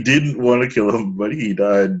 He didn't want to kill him, but he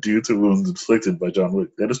died due to wounds inflicted by John Wick.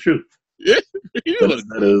 That is true. Yeah,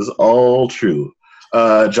 that is all true.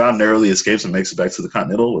 John narrowly escapes and makes it back to the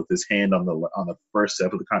Continental with his hand on the first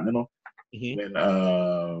step of the Continental. Mm-hmm.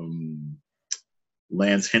 When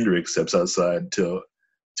Lance Hendricks steps outside to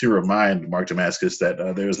remind Mark Damascus that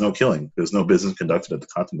there is no killing. There's no business conducted at the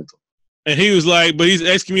Continental. And he was like, but he's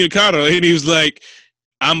excommunicado. And he was like,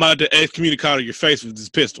 I'm about to excommunicado your face with this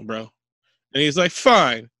pistol, bro. And he's like,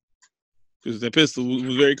 fine. Because the pistol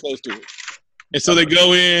was very close to it. And so they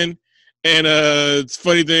go in, and it's a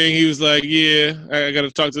funny thing. He was like, yeah, I got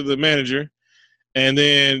to talk to the manager. And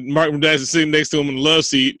then Mark Damascus is sitting next to him in the love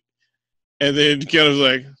seat. And then Keanu was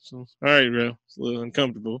like, all right, bro. It's a little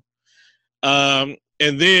uncomfortable. And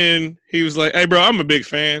then he was like, hey, bro, I'm a big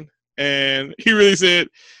fan. And he really said,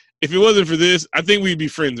 if it wasn't for this, I think we'd be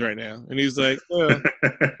friends right now. And he's like, well,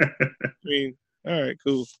 I mean, all right,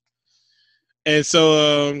 cool. And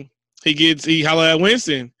so he hollered at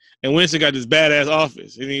Winston. And Winston got this badass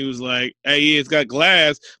office. And he was like, hey, yeah, it's got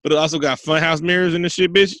glass, but it also got funhouse mirrors and this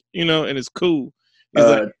shit, bitch. You know, and it's cool. He's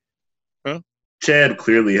like, huh? Chad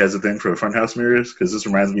clearly has a thing for funhouse mirrors because this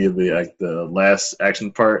reminds me of the last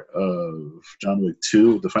action part of John Wick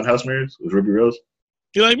 2, the funhouse mirrors with Ruby Rose.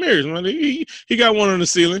 He like mirrors, man. He got one on the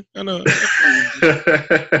ceiling. I know.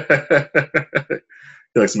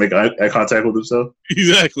 He likes to make eye contact with himself.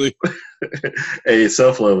 Exactly. Hey,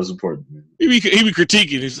 self-love is important. Man. He be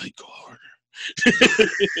critiquing. He's like, go harder.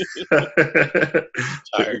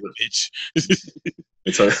 Tired, bitch.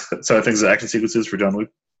 So I think the action sequences for John Wick.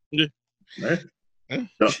 Yeah. All right.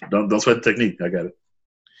 Don't sweat the technique. I got it.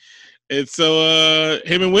 And so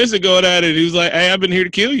him and Winston going at it. He was like, hey, I've been here to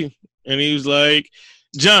kill you. And he was like,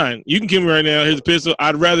 John, you can kill me right now. Here's a pistol.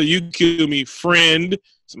 I'd rather you kill me, friend.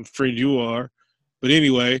 Some friend you are. But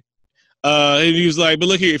anyway. And he was like, but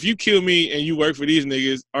look here, if you kill me and you work for these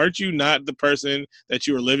niggas, aren't you not the person that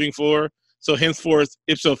you were living for? So henceforth,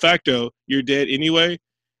 ipso facto, you're dead anyway.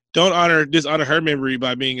 Don't dishonor her memory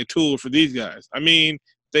by being a tool for these guys. I mean,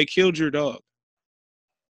 they killed your dog.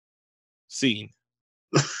 Scene.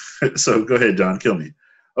 So go ahead, John, kill me.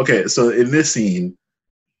 Okay, so in this scene,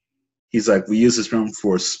 he's like, we use this room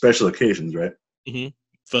for special occasions, right? Mm-hmm.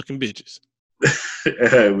 Fucking bitches.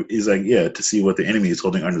 He's like, yeah, to see what the enemy is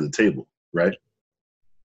holding under the table, right?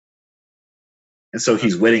 and so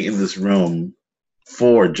he's waiting in this room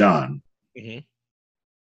for John. Mm-hmm.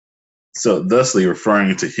 So, thusly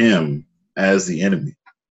referring to him as the enemy.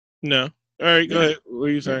 No. All right, go ahead. What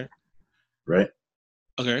are you saying? Right.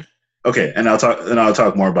 Okay. Okay, and I'll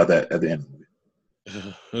talk more about that at the end.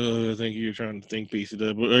 I think you're trying to think piece it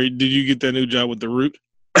up. Did you get that new job with The Root?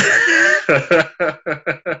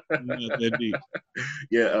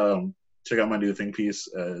 Yeah. Check out my new think piece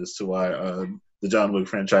as to why the John Wick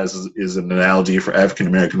franchise is an analogy for African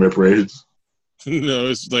American reparations. No,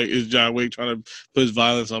 it's John Wick trying to put his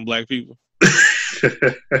violence on black people.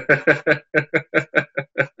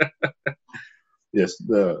 Yes,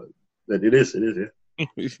 it is.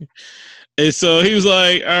 Yeah. And so he was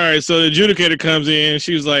like, all right, so the adjudicator comes in.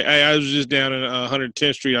 She was like, hey, I was just down in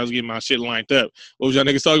 110th Street. I was getting my shit lined up. What was y'all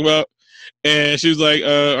niggas talking about? And she was like,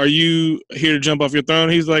 are you here to jump off your throne?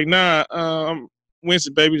 He's like, nah, I'm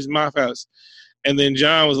Winston, baby. This is my house. And then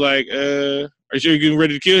John was like, are you sure you're getting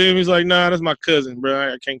ready to kill him? He's like, nah, that's my cousin,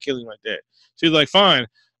 bro. I can't kill him like that. She was like, fine.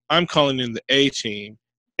 I'm calling in the A-team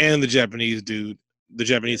and the Japanese dude, the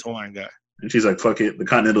Japanese Hawaiian guy. And she's like, fuck it. The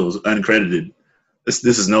Continental is uncredited. This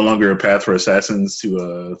is no longer a path for assassins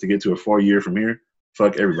to get to a 4-year from here.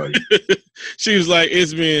 Fuck everybody. She was like,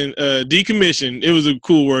 it's been decommissioned. It was a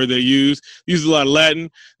cool word they used. Used a lot of Latin.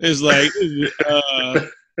 It's like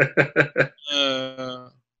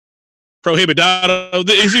prohibitado.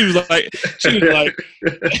 She was like,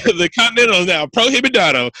 the Continental is now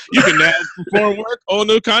prohibitado. You can now perform work on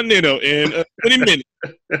the Continental in 20 minutes.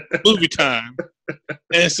 Movie time.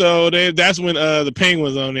 And so that's when the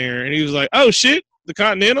Penguin's on there, and he was like, "Oh shit, the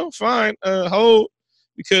Continental, fine, hold,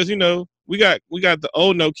 because we got the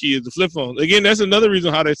old Nokia, the flip phone. Again, that's another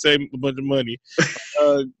reason how they save a bunch of money.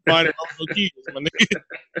 Finding old Nokias, my nigga.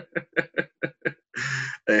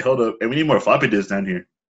 Hey, hold up, and we need more floppy disks down here."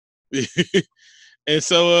 And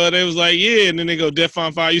so they was like, yeah, and then they go Death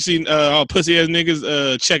on Fire. You see all pussy ass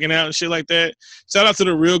niggas checking out and shit like that. Shout out to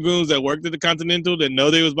the real goons that worked at the Continental that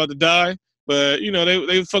know they was about to die. But,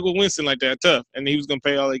 they fuck with Winston like that tough. And he was going to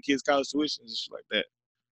pay all their kids' college tuitions and shit like that.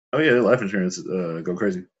 Oh, yeah, their life insurance go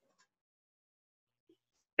crazy.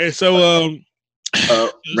 And so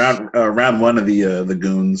round one of the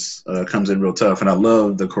goons comes in real tough. And I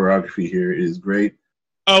love the choreography here. It is great.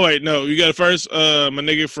 Oh, wait, no. You got first, my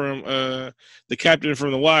nigga from the captain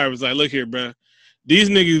from The Wire was like, look here, bro. These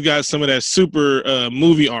niggas got some of that super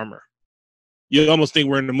movie armor. You almost think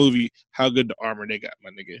we're in the movie how good the armor they got, my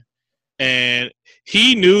nigga. And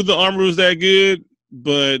he knew the armor was that good,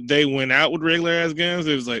 but they went out with regular ass guns.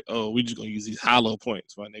 It was like, oh, we just gonna use these hollow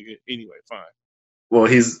points, my nigga. Anyway, fine.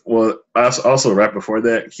 Well, also right before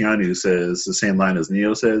that, Keanu says the same line as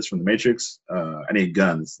Neo says from The Matrix. I need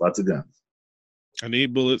guns, lots of guns. I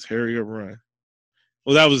need bullets, hurry up, run.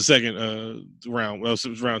 Well, that was the second round. Well, it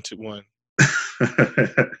was round 1.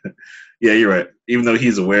 Yeah, you're right. Even though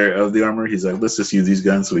he's aware of the armor, he's like, let's just use these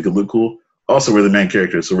guns so we can look cool. Also, we're the main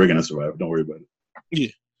characters, so we're going to survive. Don't worry about it. Yeah.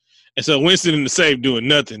 And so Winston in the safe doing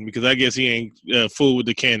nothing because I guess he ain't fooled with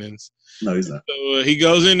the cannons. No, he's not. So he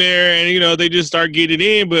goes in there and, they just start getting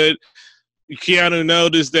in, but Keanu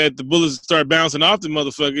noticed that the bullets start bouncing off the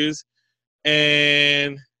motherfuckers.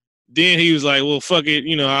 And then he was like, well, fuck it.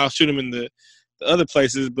 I'll shoot him in the other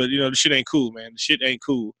places, but, the shit ain't cool, man. The shit ain't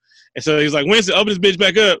cool. And so he's like, Winston, open this bitch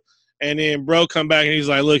back up. And then bro come back and he's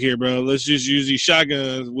like, look here, bro, let's just use these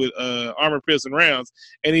shotguns with armor piston rounds.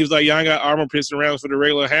 And he was like, y'all ain't got armor piston rounds for the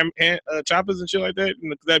regular choppers and shit like that?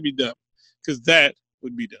 That'd be dumb. Because that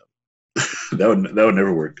would be dumb. that would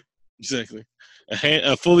never work. Exactly.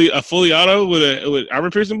 A fully auto with armor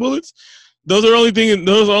piercing bullets? Those are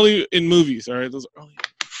only in movies, all right? Those are only.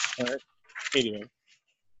 All right. Anyway.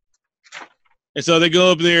 And so they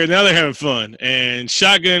go up there, now they're having fun. And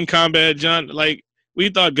shotgun combat, John, like, we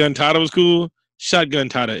thought Gun Tata was cool. Shotgun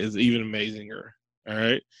Tata is even amazinger. All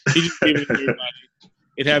right, he just gave it to everybody.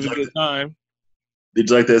 It have a good time. Did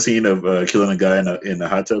you like that scene of killing a guy in the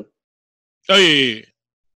hot tub? Oh yeah.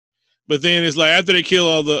 But then it's like after they kill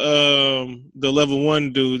all the level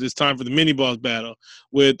 1 dudes, it's time for the mini boss battle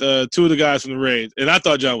with 2 of the guys from the raids. And I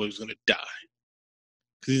thought John Wick was gonna die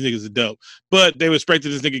because these niggas are dope. But they respected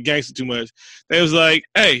this nigga gangster too much. They was like,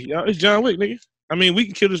 hey, y'all, it's John Wick, nigga. I mean, we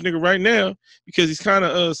can kill this nigga right now because he's kind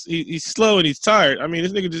of he's slow and he's tired. I mean,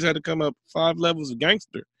 this nigga just had to come up 5 levels of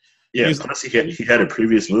gangster. Yeah, plus he had a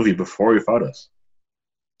previous movie before he fought us.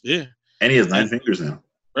 Yeah. And he has 9 fingers now.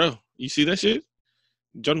 Bro, you see that shit?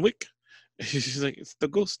 John Wick. He's like, it's the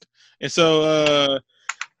ghost. And so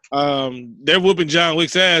they're whooping John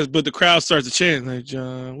Wick's ass, but the crowd starts to chant like,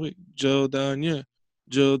 John Wick, Joe Danya,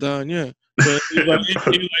 Joe Danya. But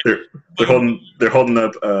they're holding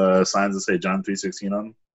up signs that say John 3:16 on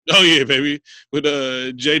them. Oh yeah, baby, with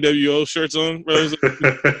JWO shirts on, bro.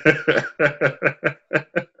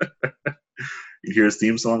 You hear his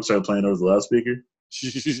theme song start playing over the loudspeaker.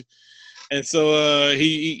 And so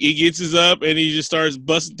he gets his up and he just starts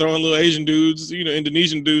throwing little Asian dudes,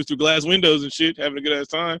 Indonesian dudes through glass windows and shit, having a good ass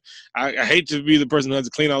time. I hate to be the person who has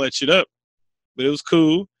to clean all that shit up, but it was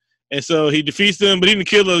cool. And so he defeats them, but he didn't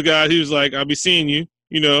kill those guys. He was like, "I'll be seeing you.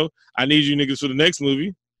 I need you niggas for the next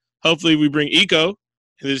movie. Hopefully we bring Iko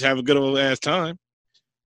and just have a good old ass time."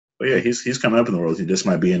 But yeah, he's coming up in the world. He just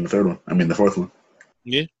might be in the third one. I mean, the fourth one.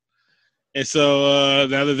 Yeah. And so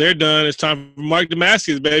now that they're done, it's time for Mark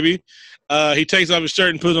Damascus, baby. He takes off his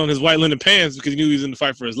shirt and puts on his white linen pants because he knew he was in the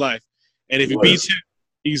fight for his life. And if he beats him,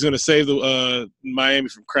 he's going to save the Miami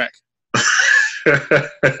from crack.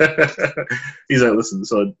 He's like, listen,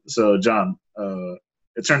 so John,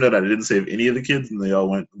 it turned out I didn't save any of the kids, and they all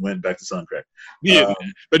went back to selling crack. Yeah,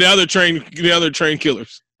 but now they're trained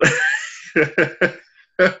killers.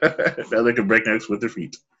 Now they can break necks with their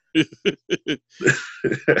feet.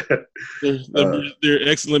 They're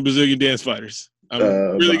excellent Brazilian dance fighters. I'm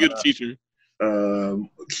a really good teacher.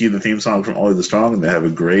 Cue the theme song from Only the Strong, and they have a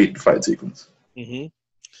great fight sequence. Mm-hmm.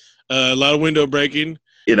 A lot of window breaking.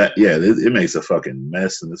 It makes a fucking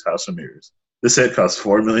mess in this house of mirrors. This set cost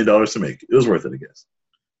 $4 million to make. It was worth it, I guess.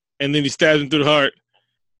 And then he stabs him through the heart,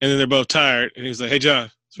 and then they're both tired. And he's like, "Hey,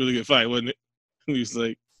 John, it's a really good fight, wasn't it?" And he's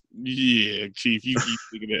like, "Yeah, Chief, you keep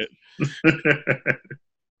thinking that."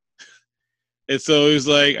 And so he's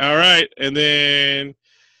like, "All right." And then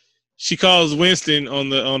she calls Winston on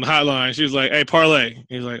the hotline. She was like, "Hey, Parlay." And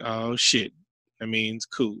he's like, "Oh shit, that means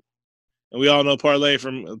cool." And we all know Parlay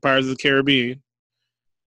from Pirates of the Caribbean.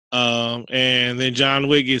 And then John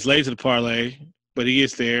Wick gets late to the parlay, but he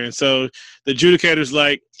gets there. And so the adjudicator's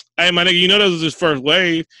like, "Hey, my nigga, that was his first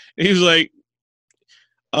wave." And he was like,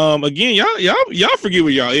 "Again, y'all forget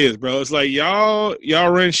what y'all is, bro. It's like y'all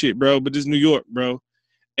run shit, bro, but this is New York, bro.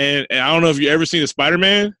 And I don't know if you ever seen a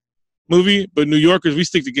Spider-Man movie, but New Yorkers, we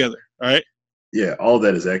stick together, all right?" Yeah, all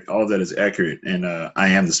that is accurate, and I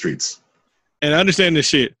am the streets. And I understand this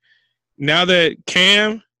shit. Now that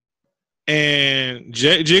Cam and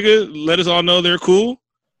Jigga let us all know they're cool,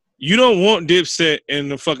 you don't want Dipset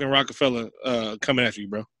and the fucking Rockefeller coming after you,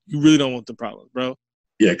 bro. You really don't want the problems, bro.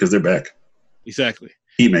 Yeah, because they're back. Exactly.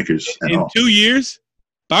 Heatmakers. In 2 years,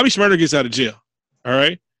 Bobby Shmurda gets out of jail. All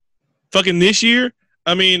right? Fucking this year,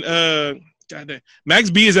 goddamn,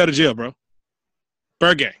 Max B is out of jail, bro.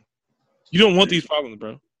 Bird Gang. You don't want these problems,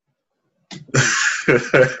 bro.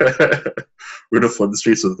 We're going to flood the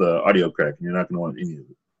streets with audio crack, and you're not going to want any of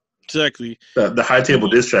it. Exactly. The high table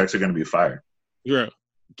diss tracks are going to be fire. Yeah.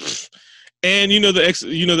 And the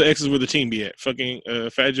X's where the team be at. Fucking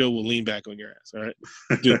Fat Joe will lean back on your ass. All right.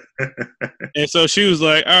 Do it. And so she was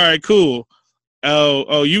like, "All right, cool.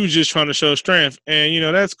 Oh, you was just trying to show strength,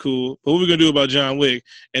 and that's cool. But what we gonna do about John Wick?"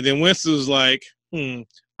 And then Winston was like,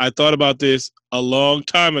 "I thought about this a long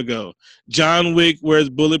time ago. John Wick wears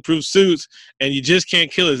bulletproof suits, and you just can't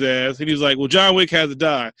kill his ass." And he was like, "Well, John Wick has to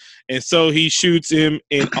die." And so he shoots him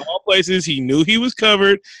in all places he knew he was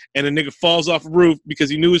covered, and the nigga falls off a roof because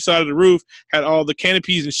he knew his side of the roof had all the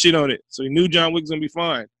canopies and shit on it. So he knew John Wick was going to be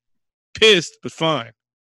fine. Pissed, but fine.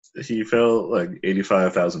 He fell like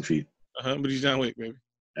 85,000 feet. But he's John Wick, baby.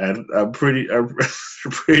 And I'm pretty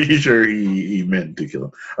sure he meant to kill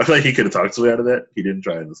him. I feel like he could have talked his way out of that. He didn't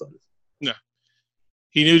try in the slightest. No.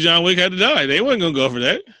 He knew John Wick had to die. They wasn't going to go for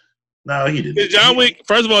that. No, he didn't. John Wick,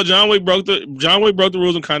 first of all, John Wick broke the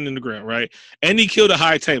rules on Continental Ground, right? And he killed a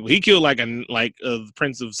high table. He killed like the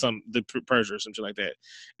prince of the Persia or something like that.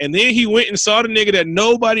 And then he went and saw the nigga that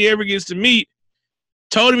nobody ever gets to meet,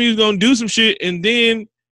 told him he was gonna do some shit, and then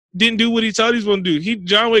didn't do what he thought he was gonna do.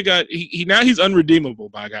 John Wick now he's unredeemable,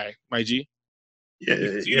 my G. Yeah,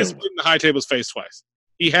 he just split in the high table's face twice.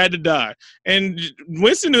 He had to die. And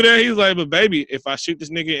Winston knew that. He was like, "But baby, if I shoot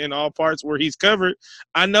this nigga in all parts where he's covered,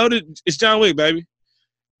 I know that it's John Wick, baby."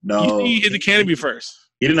 No, he hit the canopy first.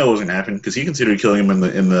 He didn't know what was gonna happen because he considered killing him in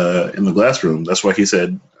the glass room. That's why he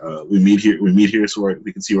said, "We meet here so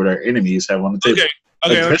we can see what our enemies have on the table."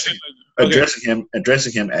 Okay.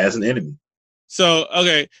 Addressing him as an enemy. So,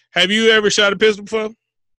 have you ever shot a pistol before?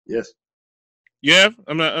 Yes. Yeah,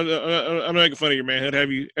 I'm not making fun of your manhood.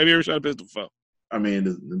 Have you ever shot a pistol before? I mean,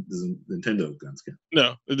 does Nintendo guns count?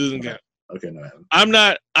 No, it doesn't count. Okay, no, I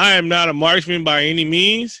haven't. I am not a marksman by any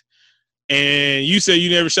means. And you said you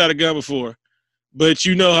never shot a gun before, but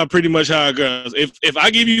you know pretty much how it goes. If I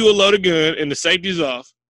give you a loaded gun and the safety's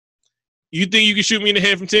off, you think you can shoot me in the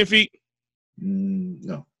head from 10 feet?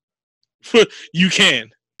 No. You can,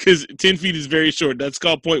 because 10 feet is very short. That's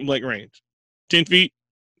called point blank range. 10 feet,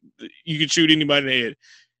 you can shoot anybody in the head.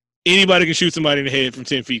 Anybody can shoot somebody in the head from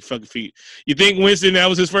 10 feet. You think Winston, that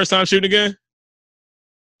was his first time shooting a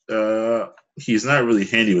gun? He's not really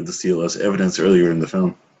handy with the steel, as evidenced earlier in the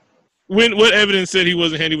film. What evidence said he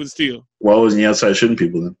wasn't handy with the steel? Why wasn't he outside shooting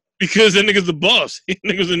people then? Because that nigga's the boss. He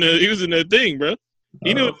was in that thing, bro.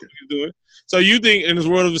 He knew what he was doing. So you think in this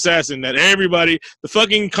world of assassin that everybody, the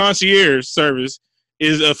fucking concierge service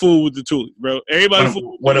is a fool with the tool, bro. Everybody.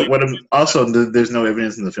 Also, there's no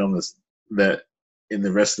evidence in the film that in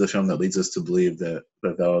the rest of the film that leads us to believe that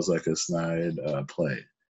was like a snide play.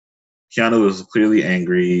 Keanu was clearly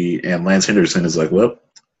angry, and Lance Henderson is like, well,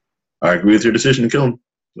 I agree with your decision to kill him.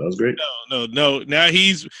 That was great. No. Now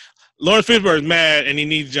Lawrence Fishburne's mad, and he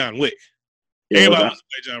needs John Wick. Yeah, everybody wants to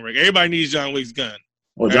play John Wick. Everybody needs John Wick's gun.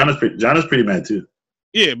 Well, John is pretty mad too.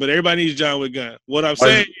 Yeah, but everybody needs John Wick gun. What I'm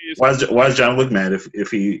saying is, why is John Wick mad if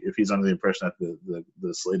he's under the impression that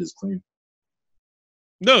the slate is clean?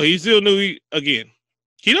 No, he still knew he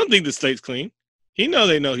don't think the slate's clean. They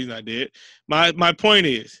know he's not dead. My point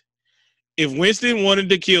is, if Winston wanted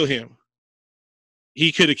to kill him,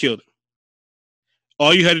 he could have killed him.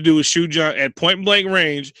 All you had to do was shoot John at point blank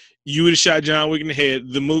range. You would have shot John Wick in the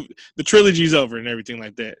head. The trilogy's over and everything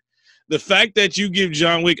like that. The fact that you give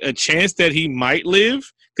John Wick a chance that he might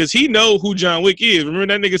live, because he know who John Wick is. Remember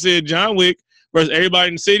that nigga said John Wick versus everybody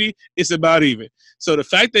in the city, it's about even. So the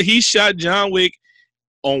fact that he shot John Wick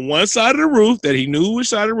on one side of the roof, that he knew which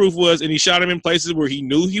side of the roof was, and he shot him in places where he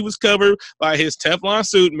knew he was covered by his Teflon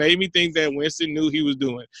suit, made me think that Winston knew he was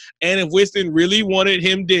doing. And if Winston really wanted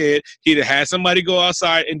him dead, he'd have had somebody go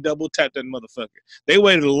outside and double tap that motherfucker. They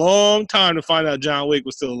waited a long time to find out John Wick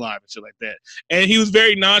was still alive and shit like that. And he was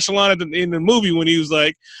very nonchalant in the movie when he was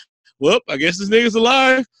like, well, I guess this nigga's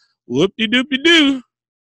alive. Whoop-de-doop-de-doo.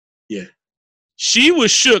 Yeah. She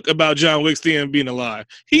was shook about John Wick still being alive.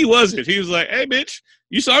 He wasn't. He was like, hey, bitch,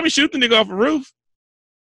 you saw me shoot the nigga off a roof.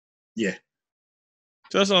 Yeah.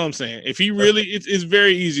 So that's all I'm saying. If he really, it's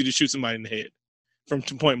very easy to shoot somebody in the head from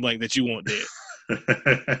point blank that you want dead.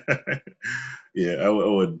 Yeah, I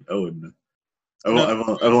wouldn't.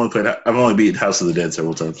 I've only beat House of the Dead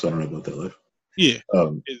several times, so I don't know about that life. Yeah.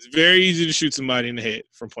 It's very easy to shoot somebody in the head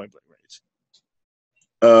from point blank range.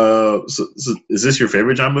 So is this your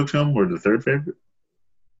favorite John Wick film or the third favorite?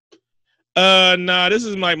 Nah, this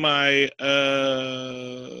is my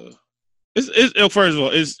first of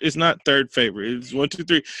all, it's not third favorite. It's 1, 2,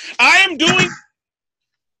 3. I am doing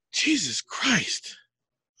Jesus Christ.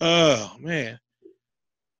 Oh man.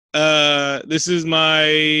 This is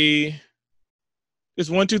it's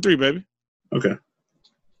 1, 2, 3, baby. Okay.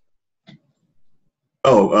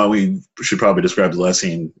 Oh, we should probably describe the last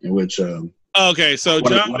scene in which okay, so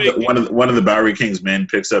one of the Bowery King's men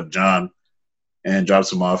picks up John and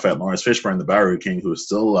drops him off at Lawrence Fishburne, the Bowery King, who is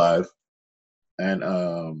still alive.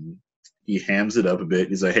 And he hams it up a bit.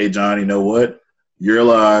 He's like, hey, John, you know what? You're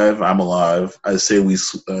alive. I'm alive. I say we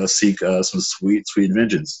seek some sweet, sweet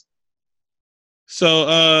vengeance.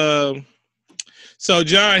 So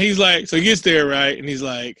John, he's like, so he gets there, right? And he's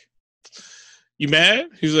like, you mad?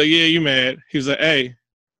 He's like, yeah, you mad. He's like, hey,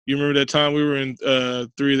 you remember that time we were in 3 of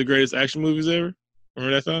the greatest action movies ever?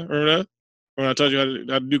 Remember that time? Remember that? When I taught you how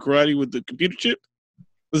to do karate with the computer chip?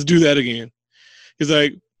 Let's do that again. He's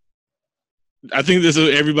like, I think this is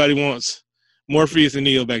what everybody wants. Morpheus and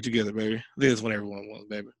Neo back together, baby. I think that's what everyone wants,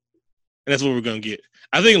 baby. And that's what we're going to get.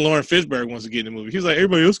 I think Lawrence Fishburne wants to get in the movie. He's like,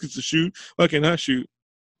 everybody else gets to shoot. Why can't I shoot?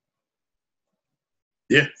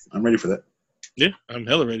 Yeah, I'm ready for that. Yeah, I'm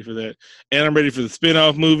hella ready for that. And I'm ready for the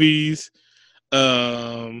spin-off movies.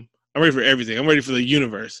 I'm ready for everything. I'm ready for the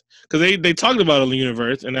universe. Because they talked about the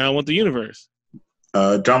universe, and now I want the universe.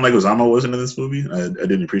 John Leguizamo wasn't in this movie. I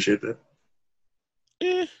didn't appreciate that.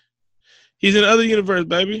 Yeah. He's in other universe,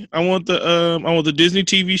 baby. I want the Disney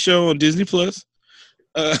TV show on Disney Plus.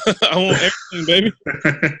 I want everything, baby.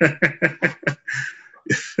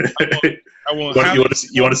 I want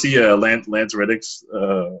you want to see Lance Reddick's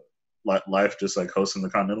life just like hosting the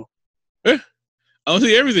Continental? Yeah. I want to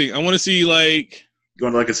see everything. I want to see like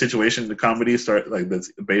going to like a situation, the comedy start like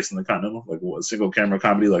that's based in the Continental, like a single camera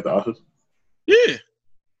comedy like The Office. Yeah.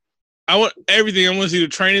 I want everything. I want to see the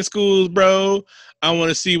training schools, bro. I want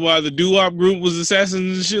to see why the doo-wop group was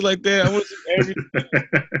assassins and shit like that. I want to see everything.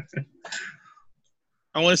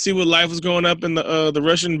 I want to see what life was growing up in the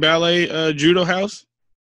Russian ballet judo house.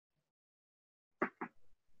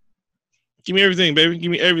 Give me everything, baby.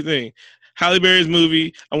 Give me everything. Halle Berry's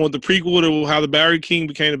movie. I want the prequel to how the Bowery King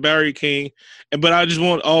became the Bowery King, but I just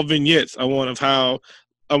want all vignettes.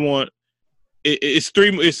 It's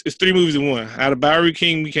three movies in one. How the Bowery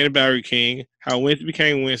King became the Bowery King, how Winston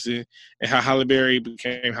became Winston, and how Halle Berry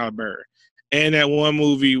became Halle Berry. and that one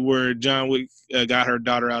movie where John Wick got her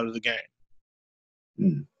daughter out of the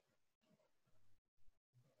game.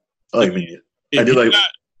 I like vignettes.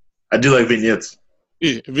 I do like vignettes.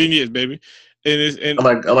 Yeah, vignettes, baby. And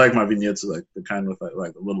I like my vignettes like the kind with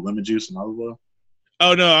like a little lemon juice and olive oil.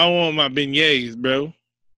 Oh no, I want my beignets, bro,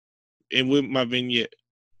 and with my vignette.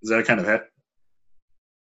 Is that a kind of hat?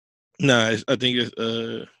 Nah, I think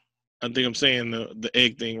I'm saying the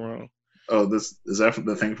egg thing wrong. Oh, is that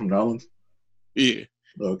the thing from Nolan? Yeah.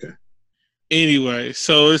 Oh, okay. Anyway,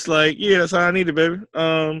 so it's like, yeah, that's how I need it, baby.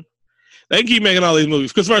 They can keep making all these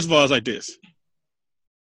movies because first of all, it's like this.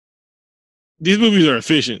 These movies are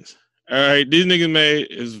efficient. All right, these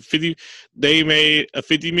niggas They made a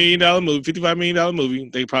 $50 million movie, $55 million movie.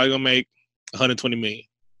 They probably gonna make $120 million.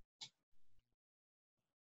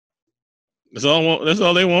 That's all I want. That's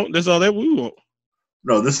all they want. That's all that we want.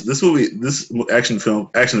 No, this action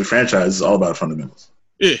franchise is all about fundamentals.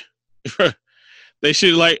 Yeah, they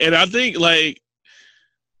should and I think I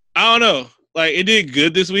don't know, it did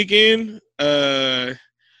good this weekend. It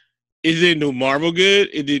didn't do Marvel good.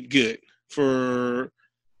 It did good for.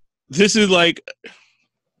 This is why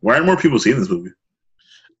aren't more people seeing this movie?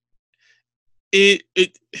 It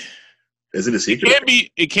is it a secret?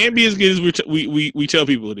 It can't be as good as we tell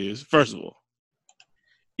people it is. First of all,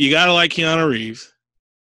 you gotta like Keanu Reeves,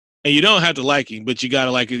 and you don't have to like him, but you gotta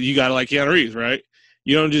like it. You gotta like Keanu Reeves, right?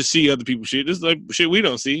 You don't just see other people's shit. This is like shit we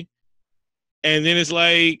don't see. And then it's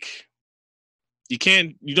like you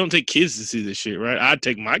don't take kids to see this shit, right? I'd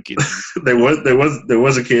take my kids. there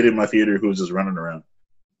was a kid in my theater who was just running around.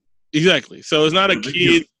 Exactly. So it's not a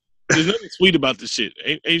kid. There's nothing sweet about this shit.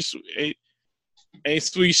 Ain't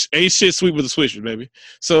shit sweet with a switcher, baby.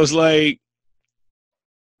 So it's like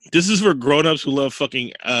this is for grown-ups who love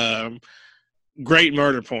fucking great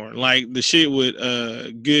murder porn. Like the shit with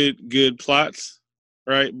good plots,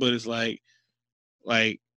 right? But it's like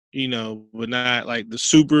but not like the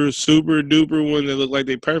super duper one that look like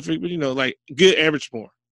they perfect, but like good average porn,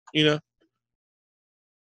 I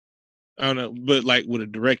don't know, but like with a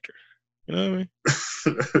director, you know what I mean?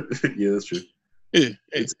 Yeah, that's true. Yeah,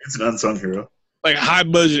 it's an unsung hero. Like high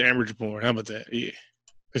budget amateur porn. How about that? Yeah,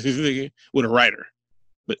 with a writer,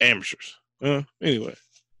 but amateurs. Anyway,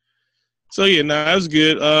 so yeah, that was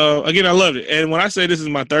good. Again, I loved it, and when I say this is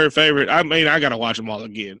my third favorite, I mean I gotta watch them all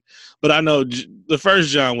again. But I know the first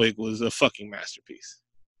John Wick was a fucking masterpiece,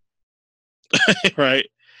 right?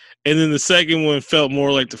 And then the second one felt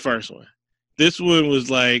more like the first one. This one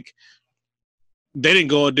was like. They didn't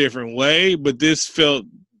go a different way, but this felt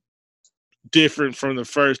different from the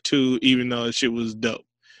first two, even though the shit was dope.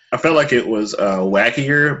 I felt like it was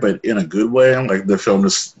wackier, but in a good way. Like the film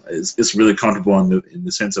is really comfortable in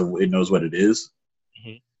the sense of it knows what it is.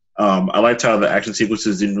 Mm-hmm. I liked how the action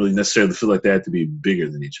sequences didn't really necessarily feel like they had to be bigger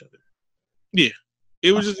than each other. Yeah,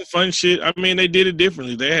 it was just a fun shit. I mean, they did it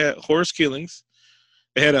differently. They had horse killings.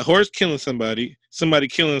 They had a horse killing somebody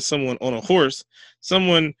killing someone on a horse,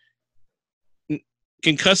 someone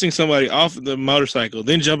concussing somebody off the motorcycle,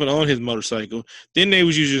 then jumping on his motorcycle. Then they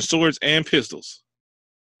was using swords and pistols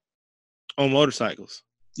on motorcycles.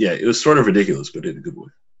 Yeah, it was sort of ridiculous, but in a good way.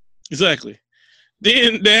 Exactly.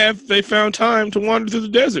 Then they found time to wander through the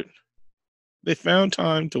desert. Yeah,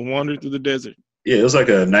 it was like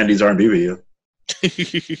a 90s R&B video.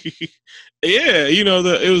 Yeah,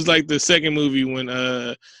 it was like the second movie when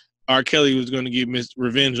R. Kelly was going to get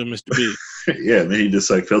revenge on Mr. Big. Yeah, and then he just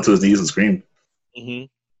fell to his knees and screamed. Mm-hmm.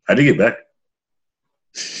 How'd he get back?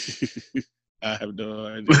 I have no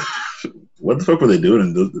idea. What the fuck were they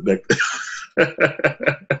doing back then?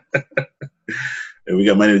 And we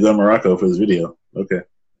got money to go to Morocco for this video. Okay.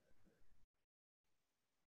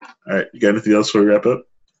 All right. You got anything else before we wrap up?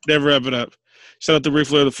 Never wrap it up. Shout out to Ric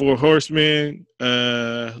Flair, the Four Horsemen,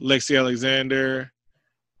 Lexi Alexander,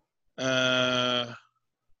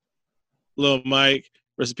 Lil Mike.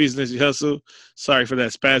 Rest in peace, Nipsey Hussle. Sorry for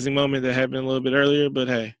that spazzing moment that happened a little bit earlier, but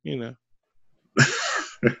hey,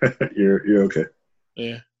 You're okay.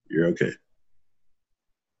 Yeah. You're okay.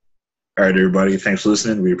 All right, everybody. Thanks for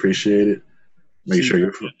listening. We appreciate it. Make sure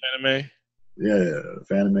you're Fanime. Yeah,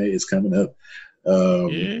 Fanime is coming up.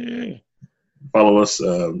 Yeah. Follow us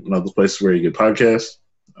in other places where you get podcasts.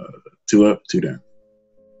 2 Up, 2 Down.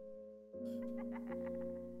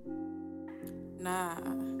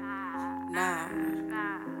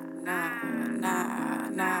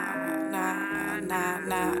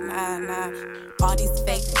 All these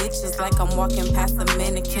fake bitches like I'm walking past a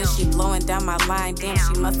mannequin. She blowing down my line, damn,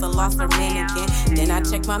 she must have lost her man again. Then I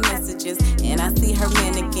check my messages and I see her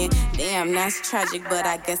man again. again. Damn, that's tragic, but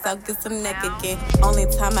I guess I'll get some neck again. Only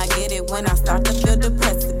time I get it when I start to feel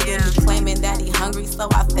depressed again. He claiming that he hungry, so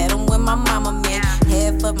I fed him when my mama man.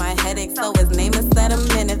 Head for my headache, so his name is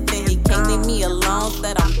Acetaminophen. He can't leave me alone,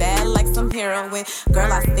 said I'm bad like some heroin.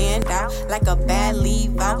 Girl, I stand out like a bad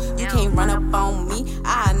leave out. You can't run up on me,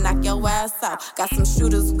 I'll knock your ass out. Got some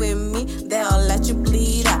shooters with me, they'll let you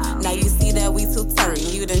bleed out. Now you see that we too turn,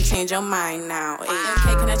 you done change your mind now. Hey,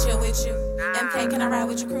 MK, can I chill with you? MK, can I ride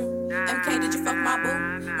with your crew? MK, did you fuck my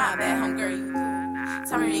boo? My bad, homegirl, you cool.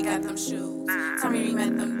 Tell me you got them shoes. Tell me you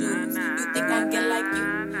met them dudes. You think I get like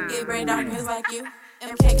you? Get brain darkness like you?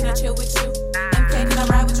 MK, can I chill with you? MK, can I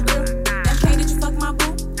ride with your crew? MK, did you fuck my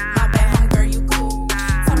boo? My bad, homegirl, you cool.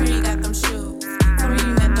 Tell me you got them shoes. Tell me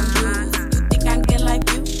you met them dudes. You think I get like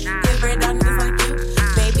you? Get brain darkness like you?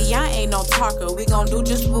 Baby, I ain't no talker. We gon' do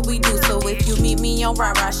just what we do. So if you meet me on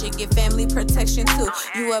rah-rah shit, get family protection too.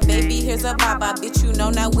 You a baby, here's a bye-bye. Bitch, you know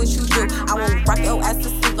not what you do. I will rock your ass to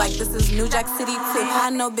sleep like this is New Jack City too. I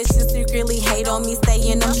know bitches secretly hate on me,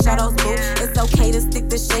 stay in them shadows, boo. It's okay to stick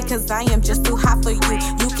to shit, cause I am just too hot for you.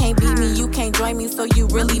 You can't beat me, you can't join me, so you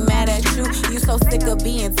really mad at you. You so sick of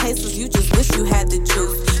being tasteless, you just wish you had the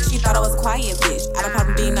juice. She thought I was quiet, bitch. I don't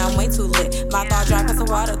pop bean, I'm way too lit. My thought dry, cause a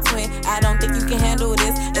water twin. I don't think you can handle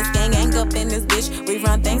this. It's gang up in this bitch. We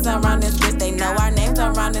run things around this bitch. They know our names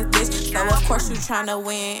around this bitch. So of course you tryna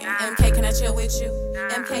win. MK, can I chill with you?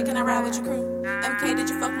 MK, can I ride with your crew? MK, did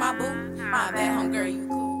you fuck my boo? My bad, homegirl, you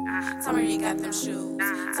cool. Tell me you got them shoes.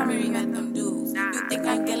 Tell me you met them dudes. You think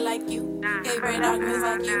I get like you? Gay brain darkness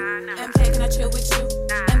like you? MK, can I chill with you?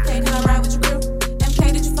 MK, can I ride with your crew?